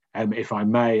there. If I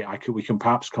may, we can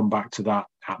perhaps come back to that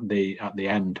at the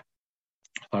end.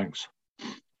 Thanks.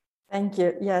 Thank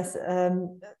you. Yes.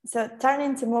 So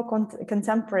turning to more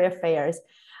contemporary affairs,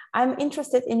 I'm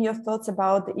interested in your thoughts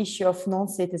about the issue of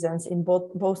non-citizens in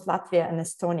both Latvia and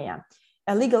Estonia,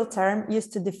 a legal term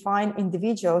used to define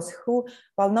individuals who,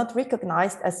 while not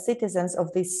recognized as citizens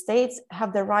of these states,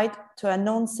 have the right to a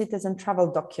non-citizen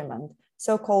travel document,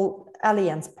 so-called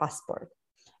alliance passport,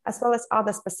 as well as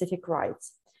other specific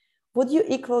rights. Would you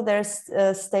equal their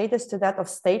status to that of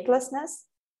statelessness?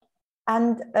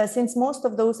 And since most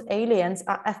of those aliens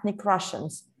are ethnic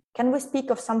Russians, can we speak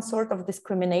of some sort of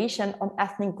discrimination on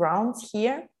ethnic grounds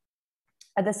here?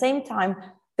 At the same time,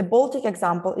 the Baltic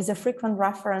example is a frequent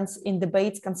reference in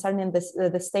debates concerning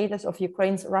the status of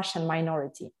Ukraine's Russian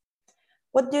minority.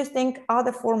 What do you think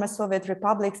other former Soviet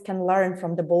republics can learn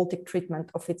from the Baltic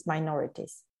treatment of its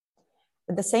minorities?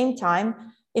 At the same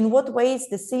time, in what ways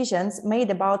decisions made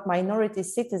about minority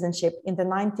citizenship in the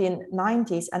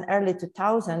 1990s and early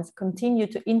 2000s continue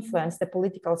to influence the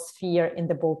political sphere in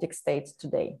the Baltic states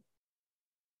today?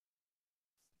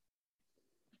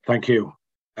 Thank you.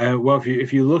 Well,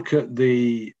 if you look at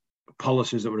the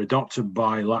policies that were adopted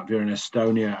by Latvia and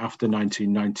Estonia after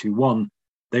 1991,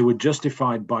 they were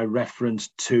justified by reference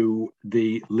to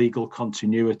the legal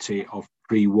continuity of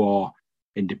pre-war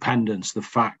independence, the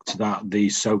fact that the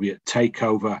Soviet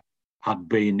takeover had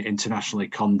been internationally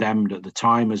condemned at the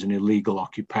time as an illegal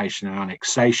occupation and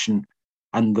annexation,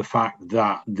 and the fact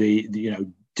that the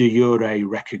de jure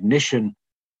recognition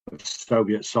of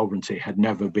Soviet sovereignty had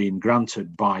never been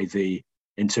granted by the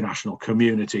international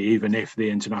community, even if the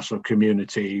international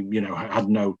community, had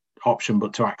no option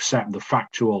but to accept the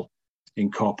factual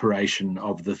incorporation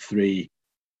of the three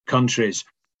countries.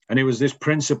 And it was this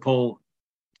principle,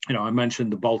 I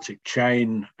mentioned the Baltic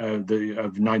chain of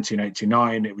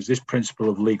 1989. It was this principle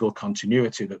of legal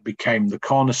continuity that became the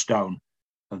cornerstone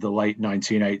of the late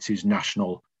 1980s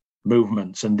national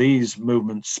movements. And these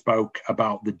movements spoke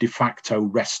about the de facto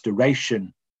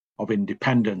restoration of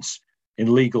independence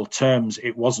in legal terms,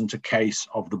 it wasn't a case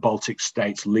of the Baltic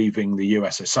states leaving the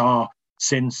USSR,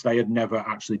 since they had never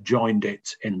actually joined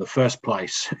it in the first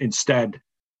place. Instead,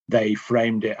 they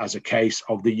framed it as a case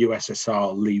of the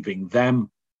USSR leaving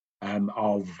them,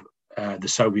 of the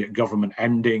Soviet government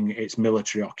ending its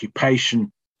military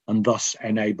occupation, and thus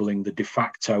enabling the de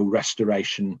facto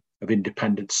restoration of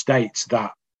independent states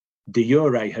that de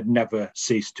jure had never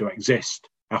ceased to exist.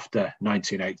 After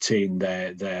 1918,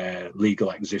 their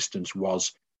legal existence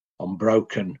was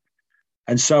unbroken.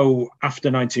 And so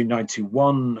after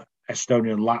 1991,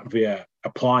 Estonia and Latvia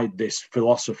applied this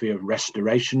philosophy of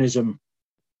restorationism,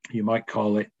 you might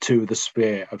call it, to the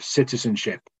sphere of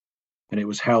citizenship. And it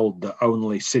was held that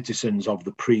only citizens of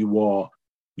the pre-war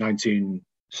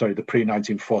the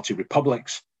pre-1940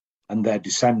 republics and their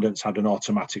descendants had an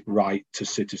automatic right to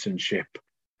citizenship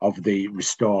of the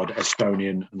restored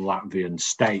Estonian and Latvian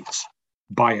states.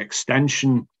 By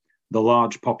extension, the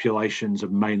large populations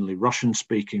of mainly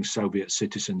Russian-speaking Soviet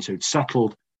citizens who'd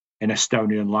settled in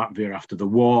Estonia and Latvia after the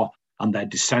war, and their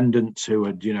descendants who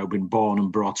had, been born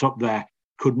and brought up there,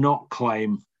 could not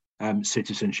claim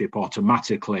citizenship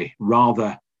automatically.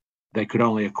 Rather, they could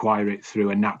only acquire it through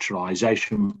a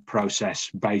naturalization process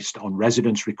based on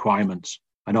residence requirements,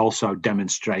 and also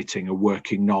demonstrating a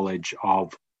working knowledge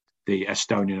of the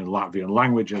Estonian and Latvian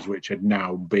languages, which had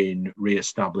now been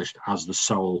re-established as the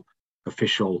sole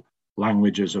official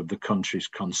languages of the countries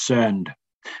concerned.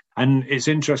 And it's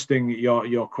interesting,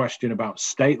 your question about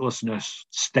statelessness,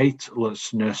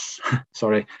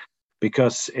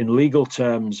 because in legal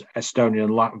terms, Estonia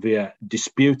and Latvia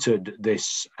disputed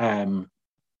this, the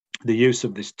use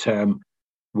of this term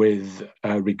with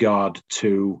regard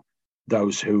to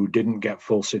those who didn't get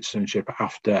full citizenship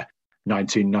after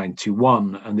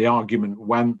 1991. And the argument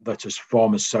went that as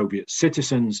former Soviet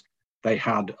citizens, they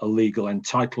had a legal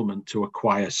entitlement to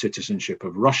acquire citizenship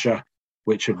of Russia,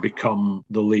 which had become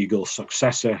the legal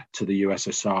successor to the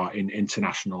USSR in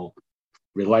international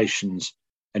relations.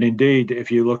 And indeed,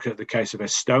 if you look at the case of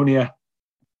Estonia,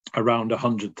 around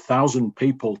 100,000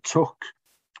 people took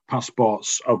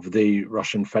passports of the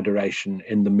Russian Federation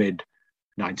in the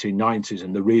mid-1990s.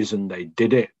 And the reason they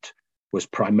did it was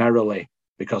primarily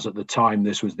because at the time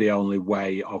this was the only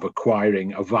way of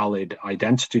acquiring a valid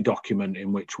identity document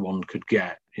in which one could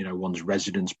get, one's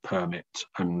residence permit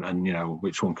and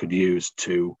which one could use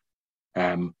to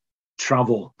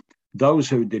travel. Those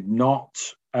who did not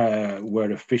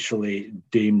were officially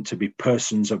deemed to be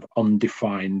persons of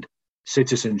undefined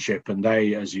citizenship, and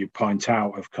they, as you point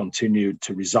out, have continued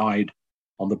to reside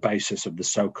on the basis of the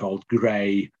so-called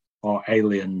grey or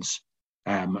aliens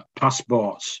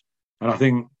passports. And I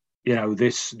think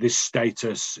this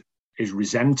status is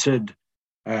resented.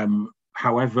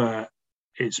 However,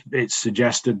 it's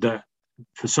suggested that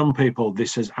for some people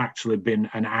this has actually been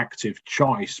an active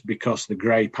choice, because the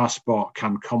grey passport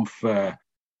can confer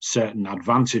certain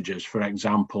advantages. For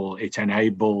example, it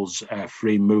enables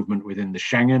free movement within the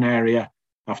Schengen area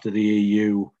after the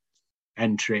EU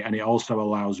entry, and it also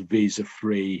allows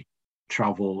visa-free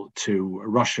travel to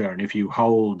Russia. And if you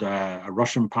hold a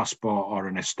Russian passport or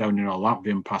an Estonian or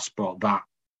Latvian passport, that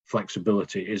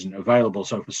flexibility isn't available.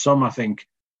 So for some, I think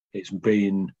it's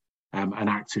been an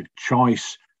active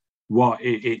choice. What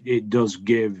it does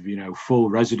give, full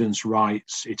residence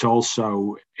rights. It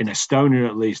also, in Estonia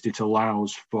at least, it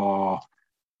allows for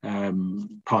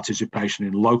participation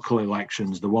in local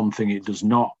elections. The one thing it does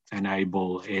not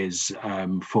enable is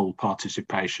full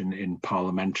participation in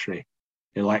parliamentary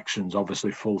elections.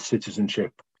 Obviously, full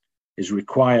citizenship is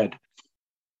required.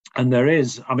 And there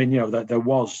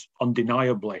was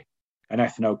undeniably an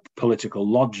ethno-political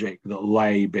logic that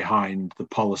lay behind the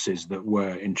policies that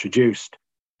were introduced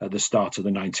at the start of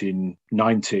the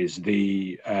 1990s.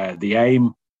 The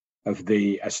aim of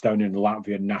the Estonian and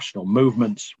Latvian national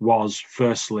movements was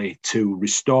firstly to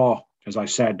restore, as I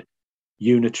said,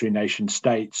 unitary nation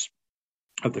states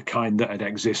of the kind that had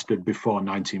existed before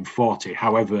 1940.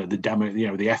 However, the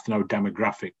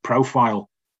ethno-demographic profile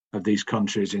of these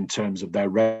countries in terms of their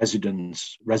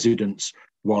residents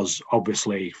was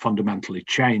obviously fundamentally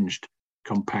changed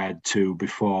compared to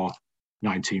before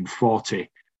 1940.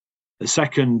 The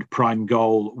second prime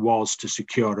goal was to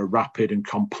secure a rapid and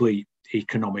complete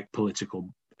economic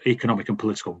and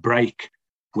political break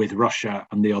with Russia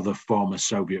and the other former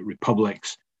Soviet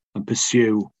republics, and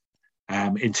pursue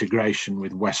integration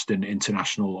with Western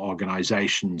international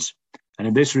organizations. And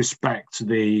in this respect,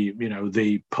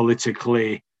 the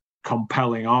politically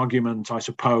compelling argument, I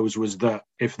suppose, was that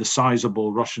if the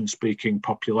sizable Russian-speaking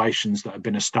populations that had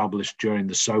been established during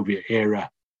the Soviet era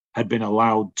had been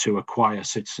allowed to acquire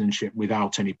citizenship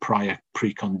without any prior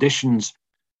preconditions,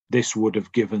 this would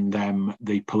have given them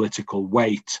the political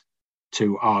weight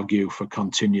to argue for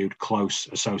continued close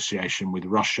association with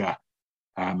Russia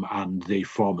and the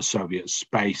former Soviet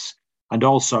space, and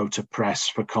also to press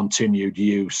for continued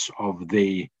use of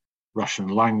the Russian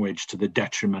language to the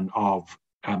detriment of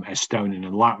Estonian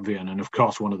and Latvian. And of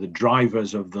course, one of the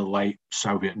drivers of the late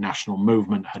Soviet national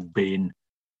movement had been,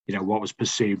 what was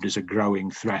perceived as a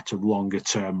growing threat of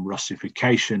longer-term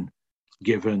Russification,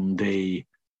 given the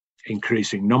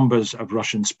increasing numbers of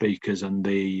Russian speakers and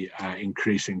the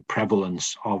increasing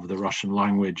prevalence of the Russian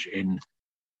language in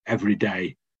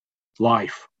everyday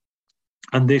life.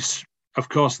 And this, of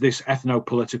course, this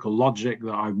ethno-political logic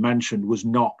that I've mentioned was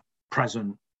not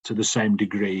present to the same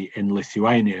degree in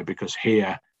Lithuania, because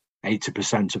here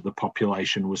 80% of the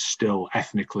population was still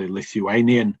ethnically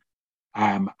Lithuanian,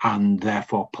 and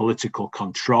therefore political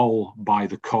control by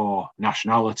the core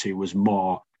nationality was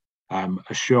more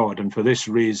assured. And for this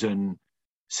reason,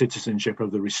 citizenship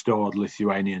of the restored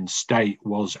Lithuanian state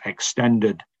was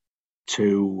extended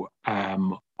to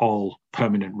all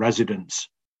permanent residents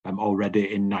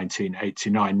already in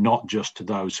 1989, not just to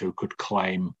those who could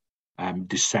claim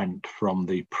descent from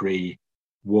the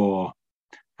pre-war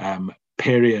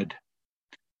period.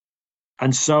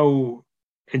 And so,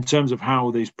 in terms of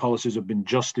how these policies have been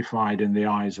justified in the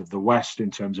eyes of the West in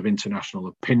terms of international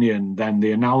opinion, then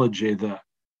the analogy that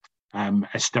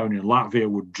Estonia and Latvia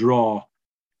would draw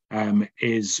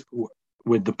is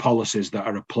with the policies that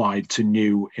are applied to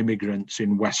new immigrants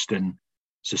in Western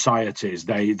societies.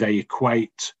 They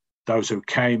equate those who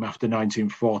came after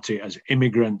 1940 as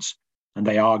immigrants, and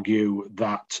they argue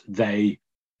that they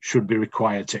should be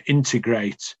required to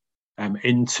integrate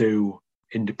into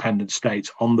independent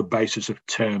states on the basis of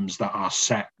terms that are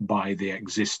set by the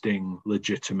existing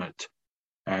legitimate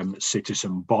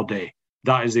citizen body.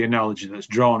 That is the analogy that's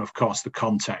drawn. Of course, the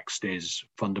context is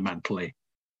fundamentally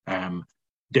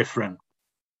different.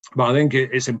 But I think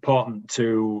it's important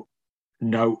to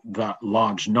note that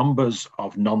large numbers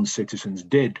of non-citizens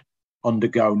did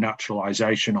undergo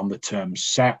naturalization on the terms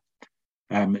set.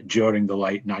 During the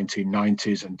late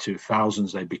 1990s and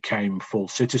 2000s, they became full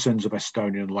citizens of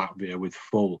Estonia and Latvia with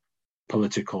full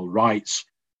political rights.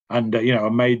 And, a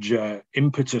major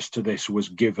impetus to this was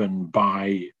given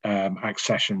by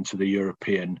accession to the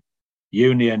European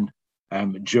Union,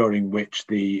 during which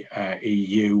the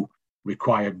EU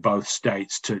required both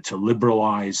states to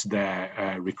liberalize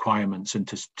their requirements and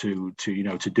to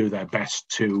do their best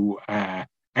to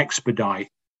expedite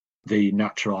the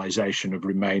naturalization of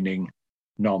remaining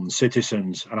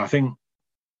non-citizens. And I think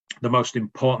the most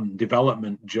important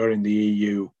development during the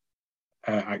EU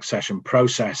accession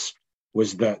process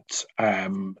was that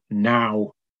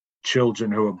now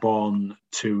children who are born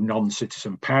to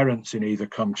non-citizen parents in either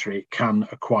country can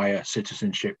acquire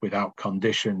citizenship without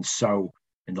conditions. So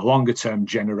in the longer term,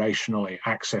 generationally,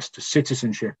 access to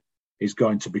citizenship is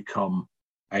going to become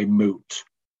a moot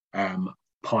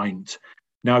point.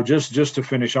 Now, just to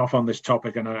finish off on this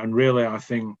topic, and really, I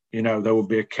think, there would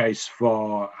be a case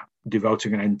for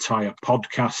devoting an entire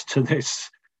podcast to this,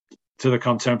 to the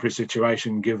contemporary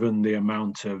situation, given the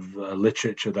amount of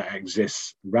literature that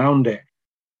exists around it.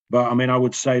 But I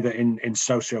would say that in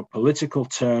socio-political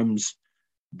terms,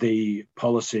 the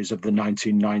policies of the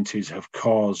 1990s have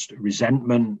caused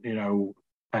resentment,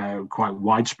 quite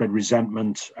widespread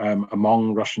resentment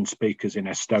among Russian speakers in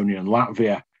Estonia and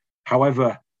Latvia.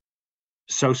 However,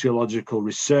 sociological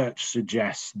research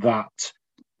suggests that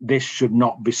this should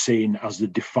not be seen as the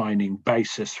defining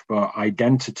basis for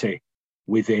identity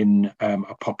within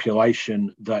a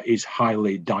population that is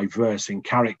highly diverse in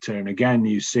character. And again,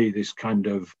 you see this kind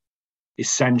of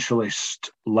essentialist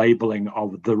labeling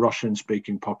of the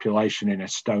Russian-speaking population in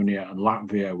Estonia and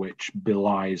Latvia, which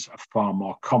belies a far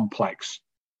more complex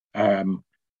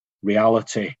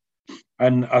reality.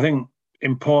 And I think,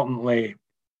 importantly,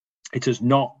 it has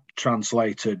not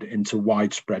translated into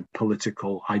widespread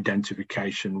political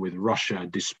identification with Russia,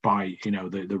 despite,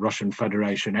 the Russian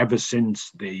Federation, ever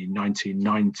since the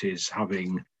 1990s,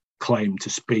 having claimed to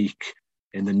speak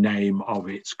in the name of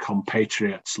its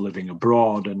compatriots living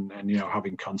abroad and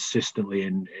having consistently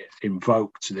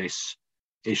invoked this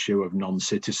issue of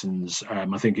non-citizens.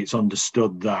 I think it's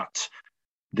understood that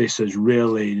this has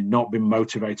really not been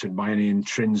motivated by any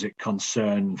intrinsic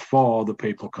concern for the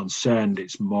people concerned.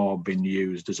 It's more been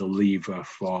used as a lever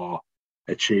for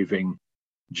achieving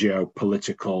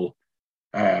geopolitical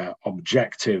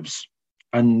objectives.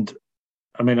 And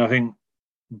I think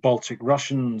Baltic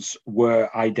Russians were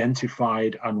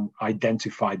identified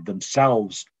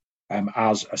themselves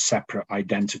as a separate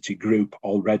identity group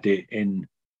already in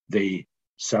the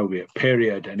Soviet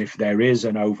period. And if there is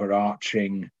an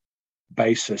overarching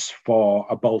basis for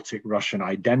a Baltic Russian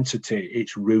identity.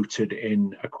 It's rooted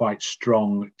in a quite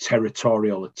strong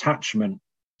territorial attachment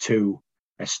to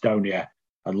Estonia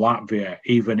and Latvia,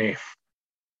 even if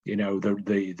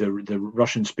the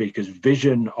Russian speakers'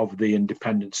 vision of the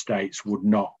independent states would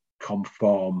not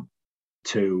conform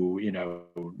to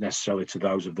necessarily to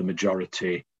those of the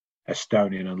majority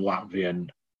Estonian and Latvian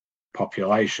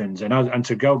populations. And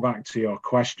to go back to your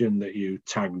question that you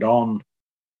tagged on,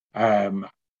 I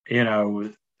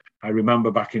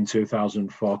remember back in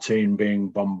 2014 being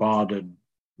bombarded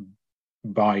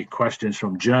by questions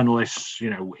from journalists.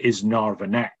 Is Narva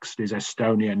next? Is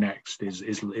Estonia next? Is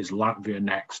Latvia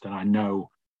next? And I know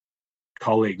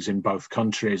colleagues in both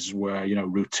countries were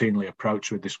routinely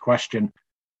approached with this question.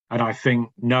 And I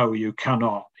think, no, you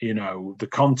cannot. The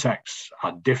contexts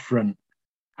are different.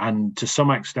 And to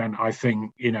some extent, I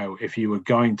think, if you were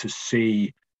going to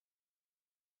see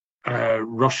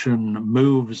Russian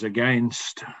moves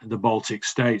against the Baltic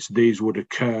states, these would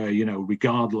occur,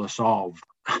 regardless of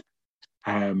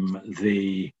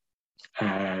the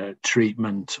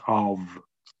treatment of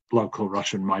local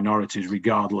Russian minorities,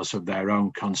 regardless of their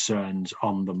own concerns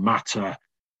on the matter.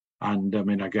 And I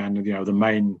mean, again, the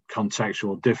main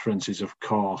contextual difference is, of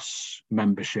course,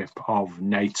 membership of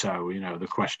NATO. The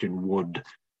question, would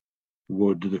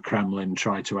the Kremlin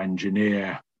try to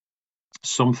engineer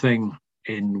something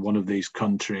in one of these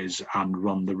countries and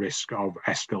run the risk of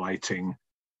escalating,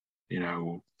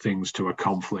 things to a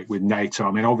conflict with NATO?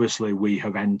 I mean, obviously, we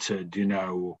have entered,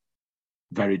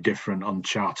 very different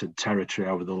uncharted territory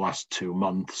over the last 2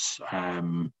 months.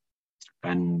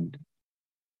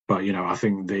 But I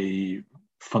think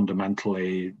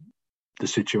fundamentally the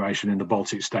situation in the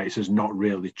Baltic states has not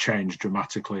really changed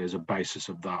dramatically as a basis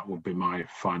of that, would be my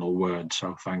final word.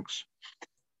 So thanks.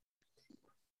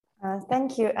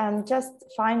 Thank you. And just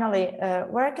finally,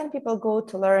 where can people go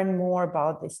to learn more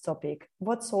about this topic?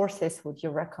 What sources would you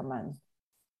recommend?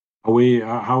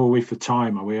 How are we for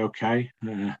time? Are we okay?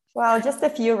 Well, just a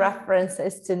few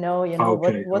references to know,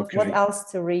 what else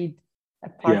to read.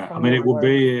 I mean, it will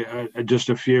be just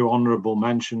a few honourable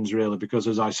mentions, really, because,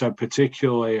 as I said,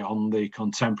 particularly on the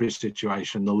contemporary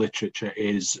situation, the literature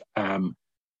is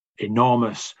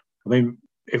enormous. I mean,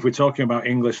 if we're talking about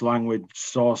English language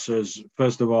sources,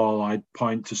 first of all, I'd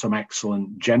point to some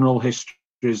excellent general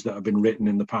histories that have been written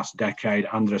in the past decade.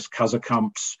 Andres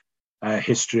Kazakamp's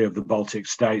History of the Baltic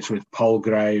States with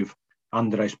Palgrave,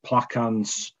 Andres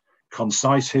Plakan's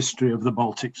Concise History of the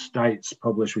Baltic States,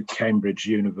 published with Cambridge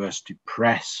University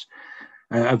Press.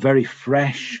 A very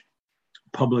fresh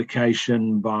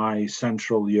publication by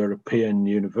Central European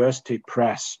University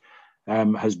Press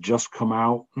has just come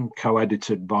out,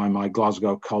 co-edited by my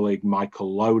Glasgow colleague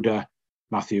Michael Loader,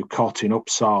 Matthew Cott in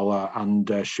Uppsala, and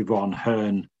Siobhan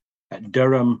Hearn at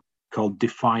Durham, called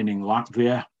Defining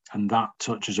Latvia. And that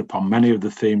touches upon many of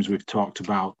the themes we've talked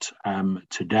about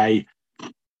today.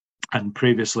 And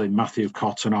previously, Matthew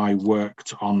Cott and I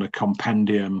worked on a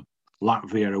compendium,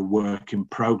 Latvia, a work in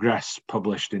progress,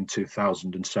 published in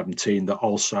 2017, that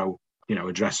also,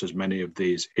 addresses many of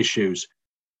these issues.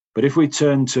 But if we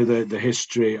turn to the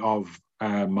history of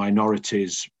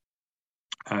minorities,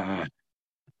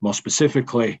 more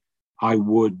specifically, I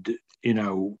would,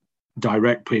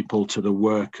 direct people to the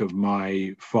work of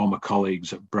my former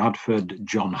colleagues at Bradford,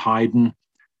 John Hayden.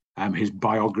 His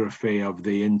biography of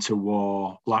the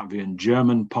interwar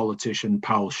Latvian-German politician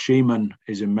Paul Schimann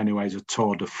is in many ways a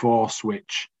tour de force,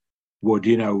 which would,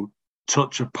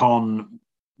 touch upon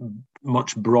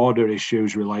much broader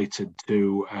issues related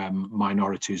to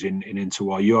minorities in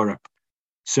interwar Europe.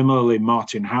 Similarly,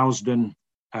 Martin Housden,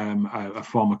 a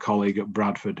former colleague at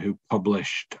Bradford, who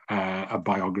published a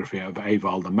biography of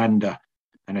Evald Amenda,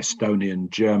 an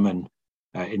Estonian-German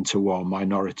interwar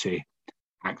minority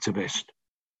activist.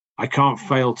 I can't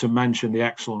fail to mention the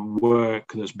excellent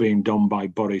work that's being done by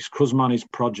Boris Kuzmany's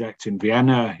project in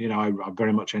Vienna. I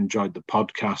very much enjoyed the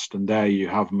podcast, and there you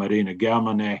have Marina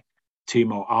Germane,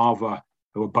 Timo Ava,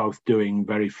 who are both doing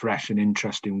very fresh and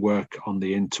interesting work on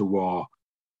the interwar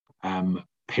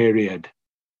period.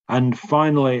 And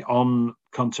finally, on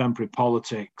contemporary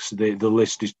politics, the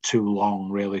list is too long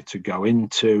really to go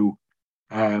into,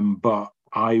 but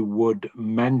I would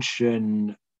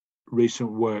mention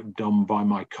recent work done by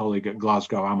my colleague at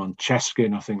Glasgow, Amon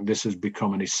Cheskin. I think this has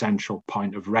become an essential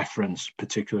point of reference,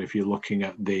 particularly if you're looking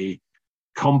at the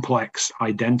complex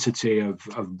identity of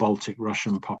Baltic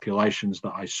Russian populations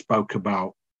that I spoke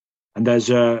about. And there's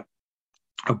a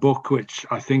book which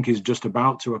I think is just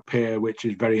about to appear, which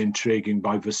is very intriguing,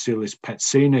 by Vasilis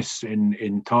Petsinis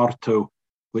in Tartu,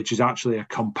 which is actually a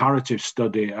comparative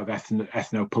study of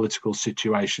ethno-political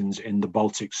situations in the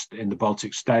Baltic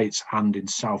States and in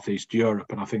Southeast Europe.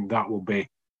 And I think that will be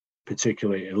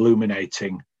particularly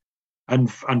illuminating. And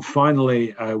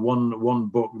finally, one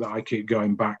book that I keep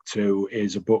going back to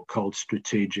is a book called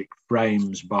Strategic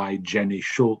Frames by Jenny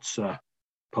Schulze,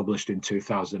 published in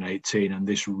 2018. And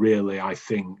this really, I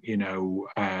think,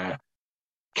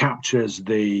 captures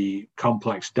the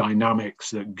complex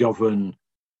dynamics that govern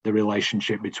the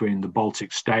relationship between the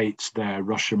Baltic states, their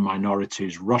Russian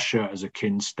minorities, Russia as a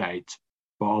kin state,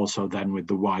 but also then with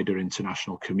the wider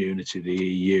international community, the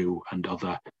EU and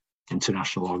other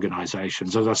international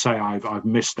organizations. As I say, I've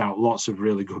missed out lots of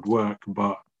really good work,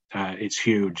 but it's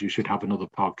huge. You should have another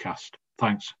podcast.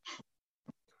 Thanks.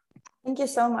 Thank you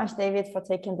so much, David, for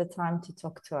taking the time to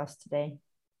talk to us today.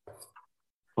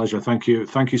 Pleasure. Thank you.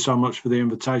 Thank you so much for the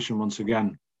invitation once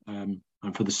again, and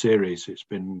for the series. It's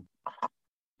been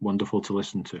wonderful to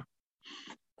listen to.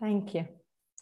 Thank you.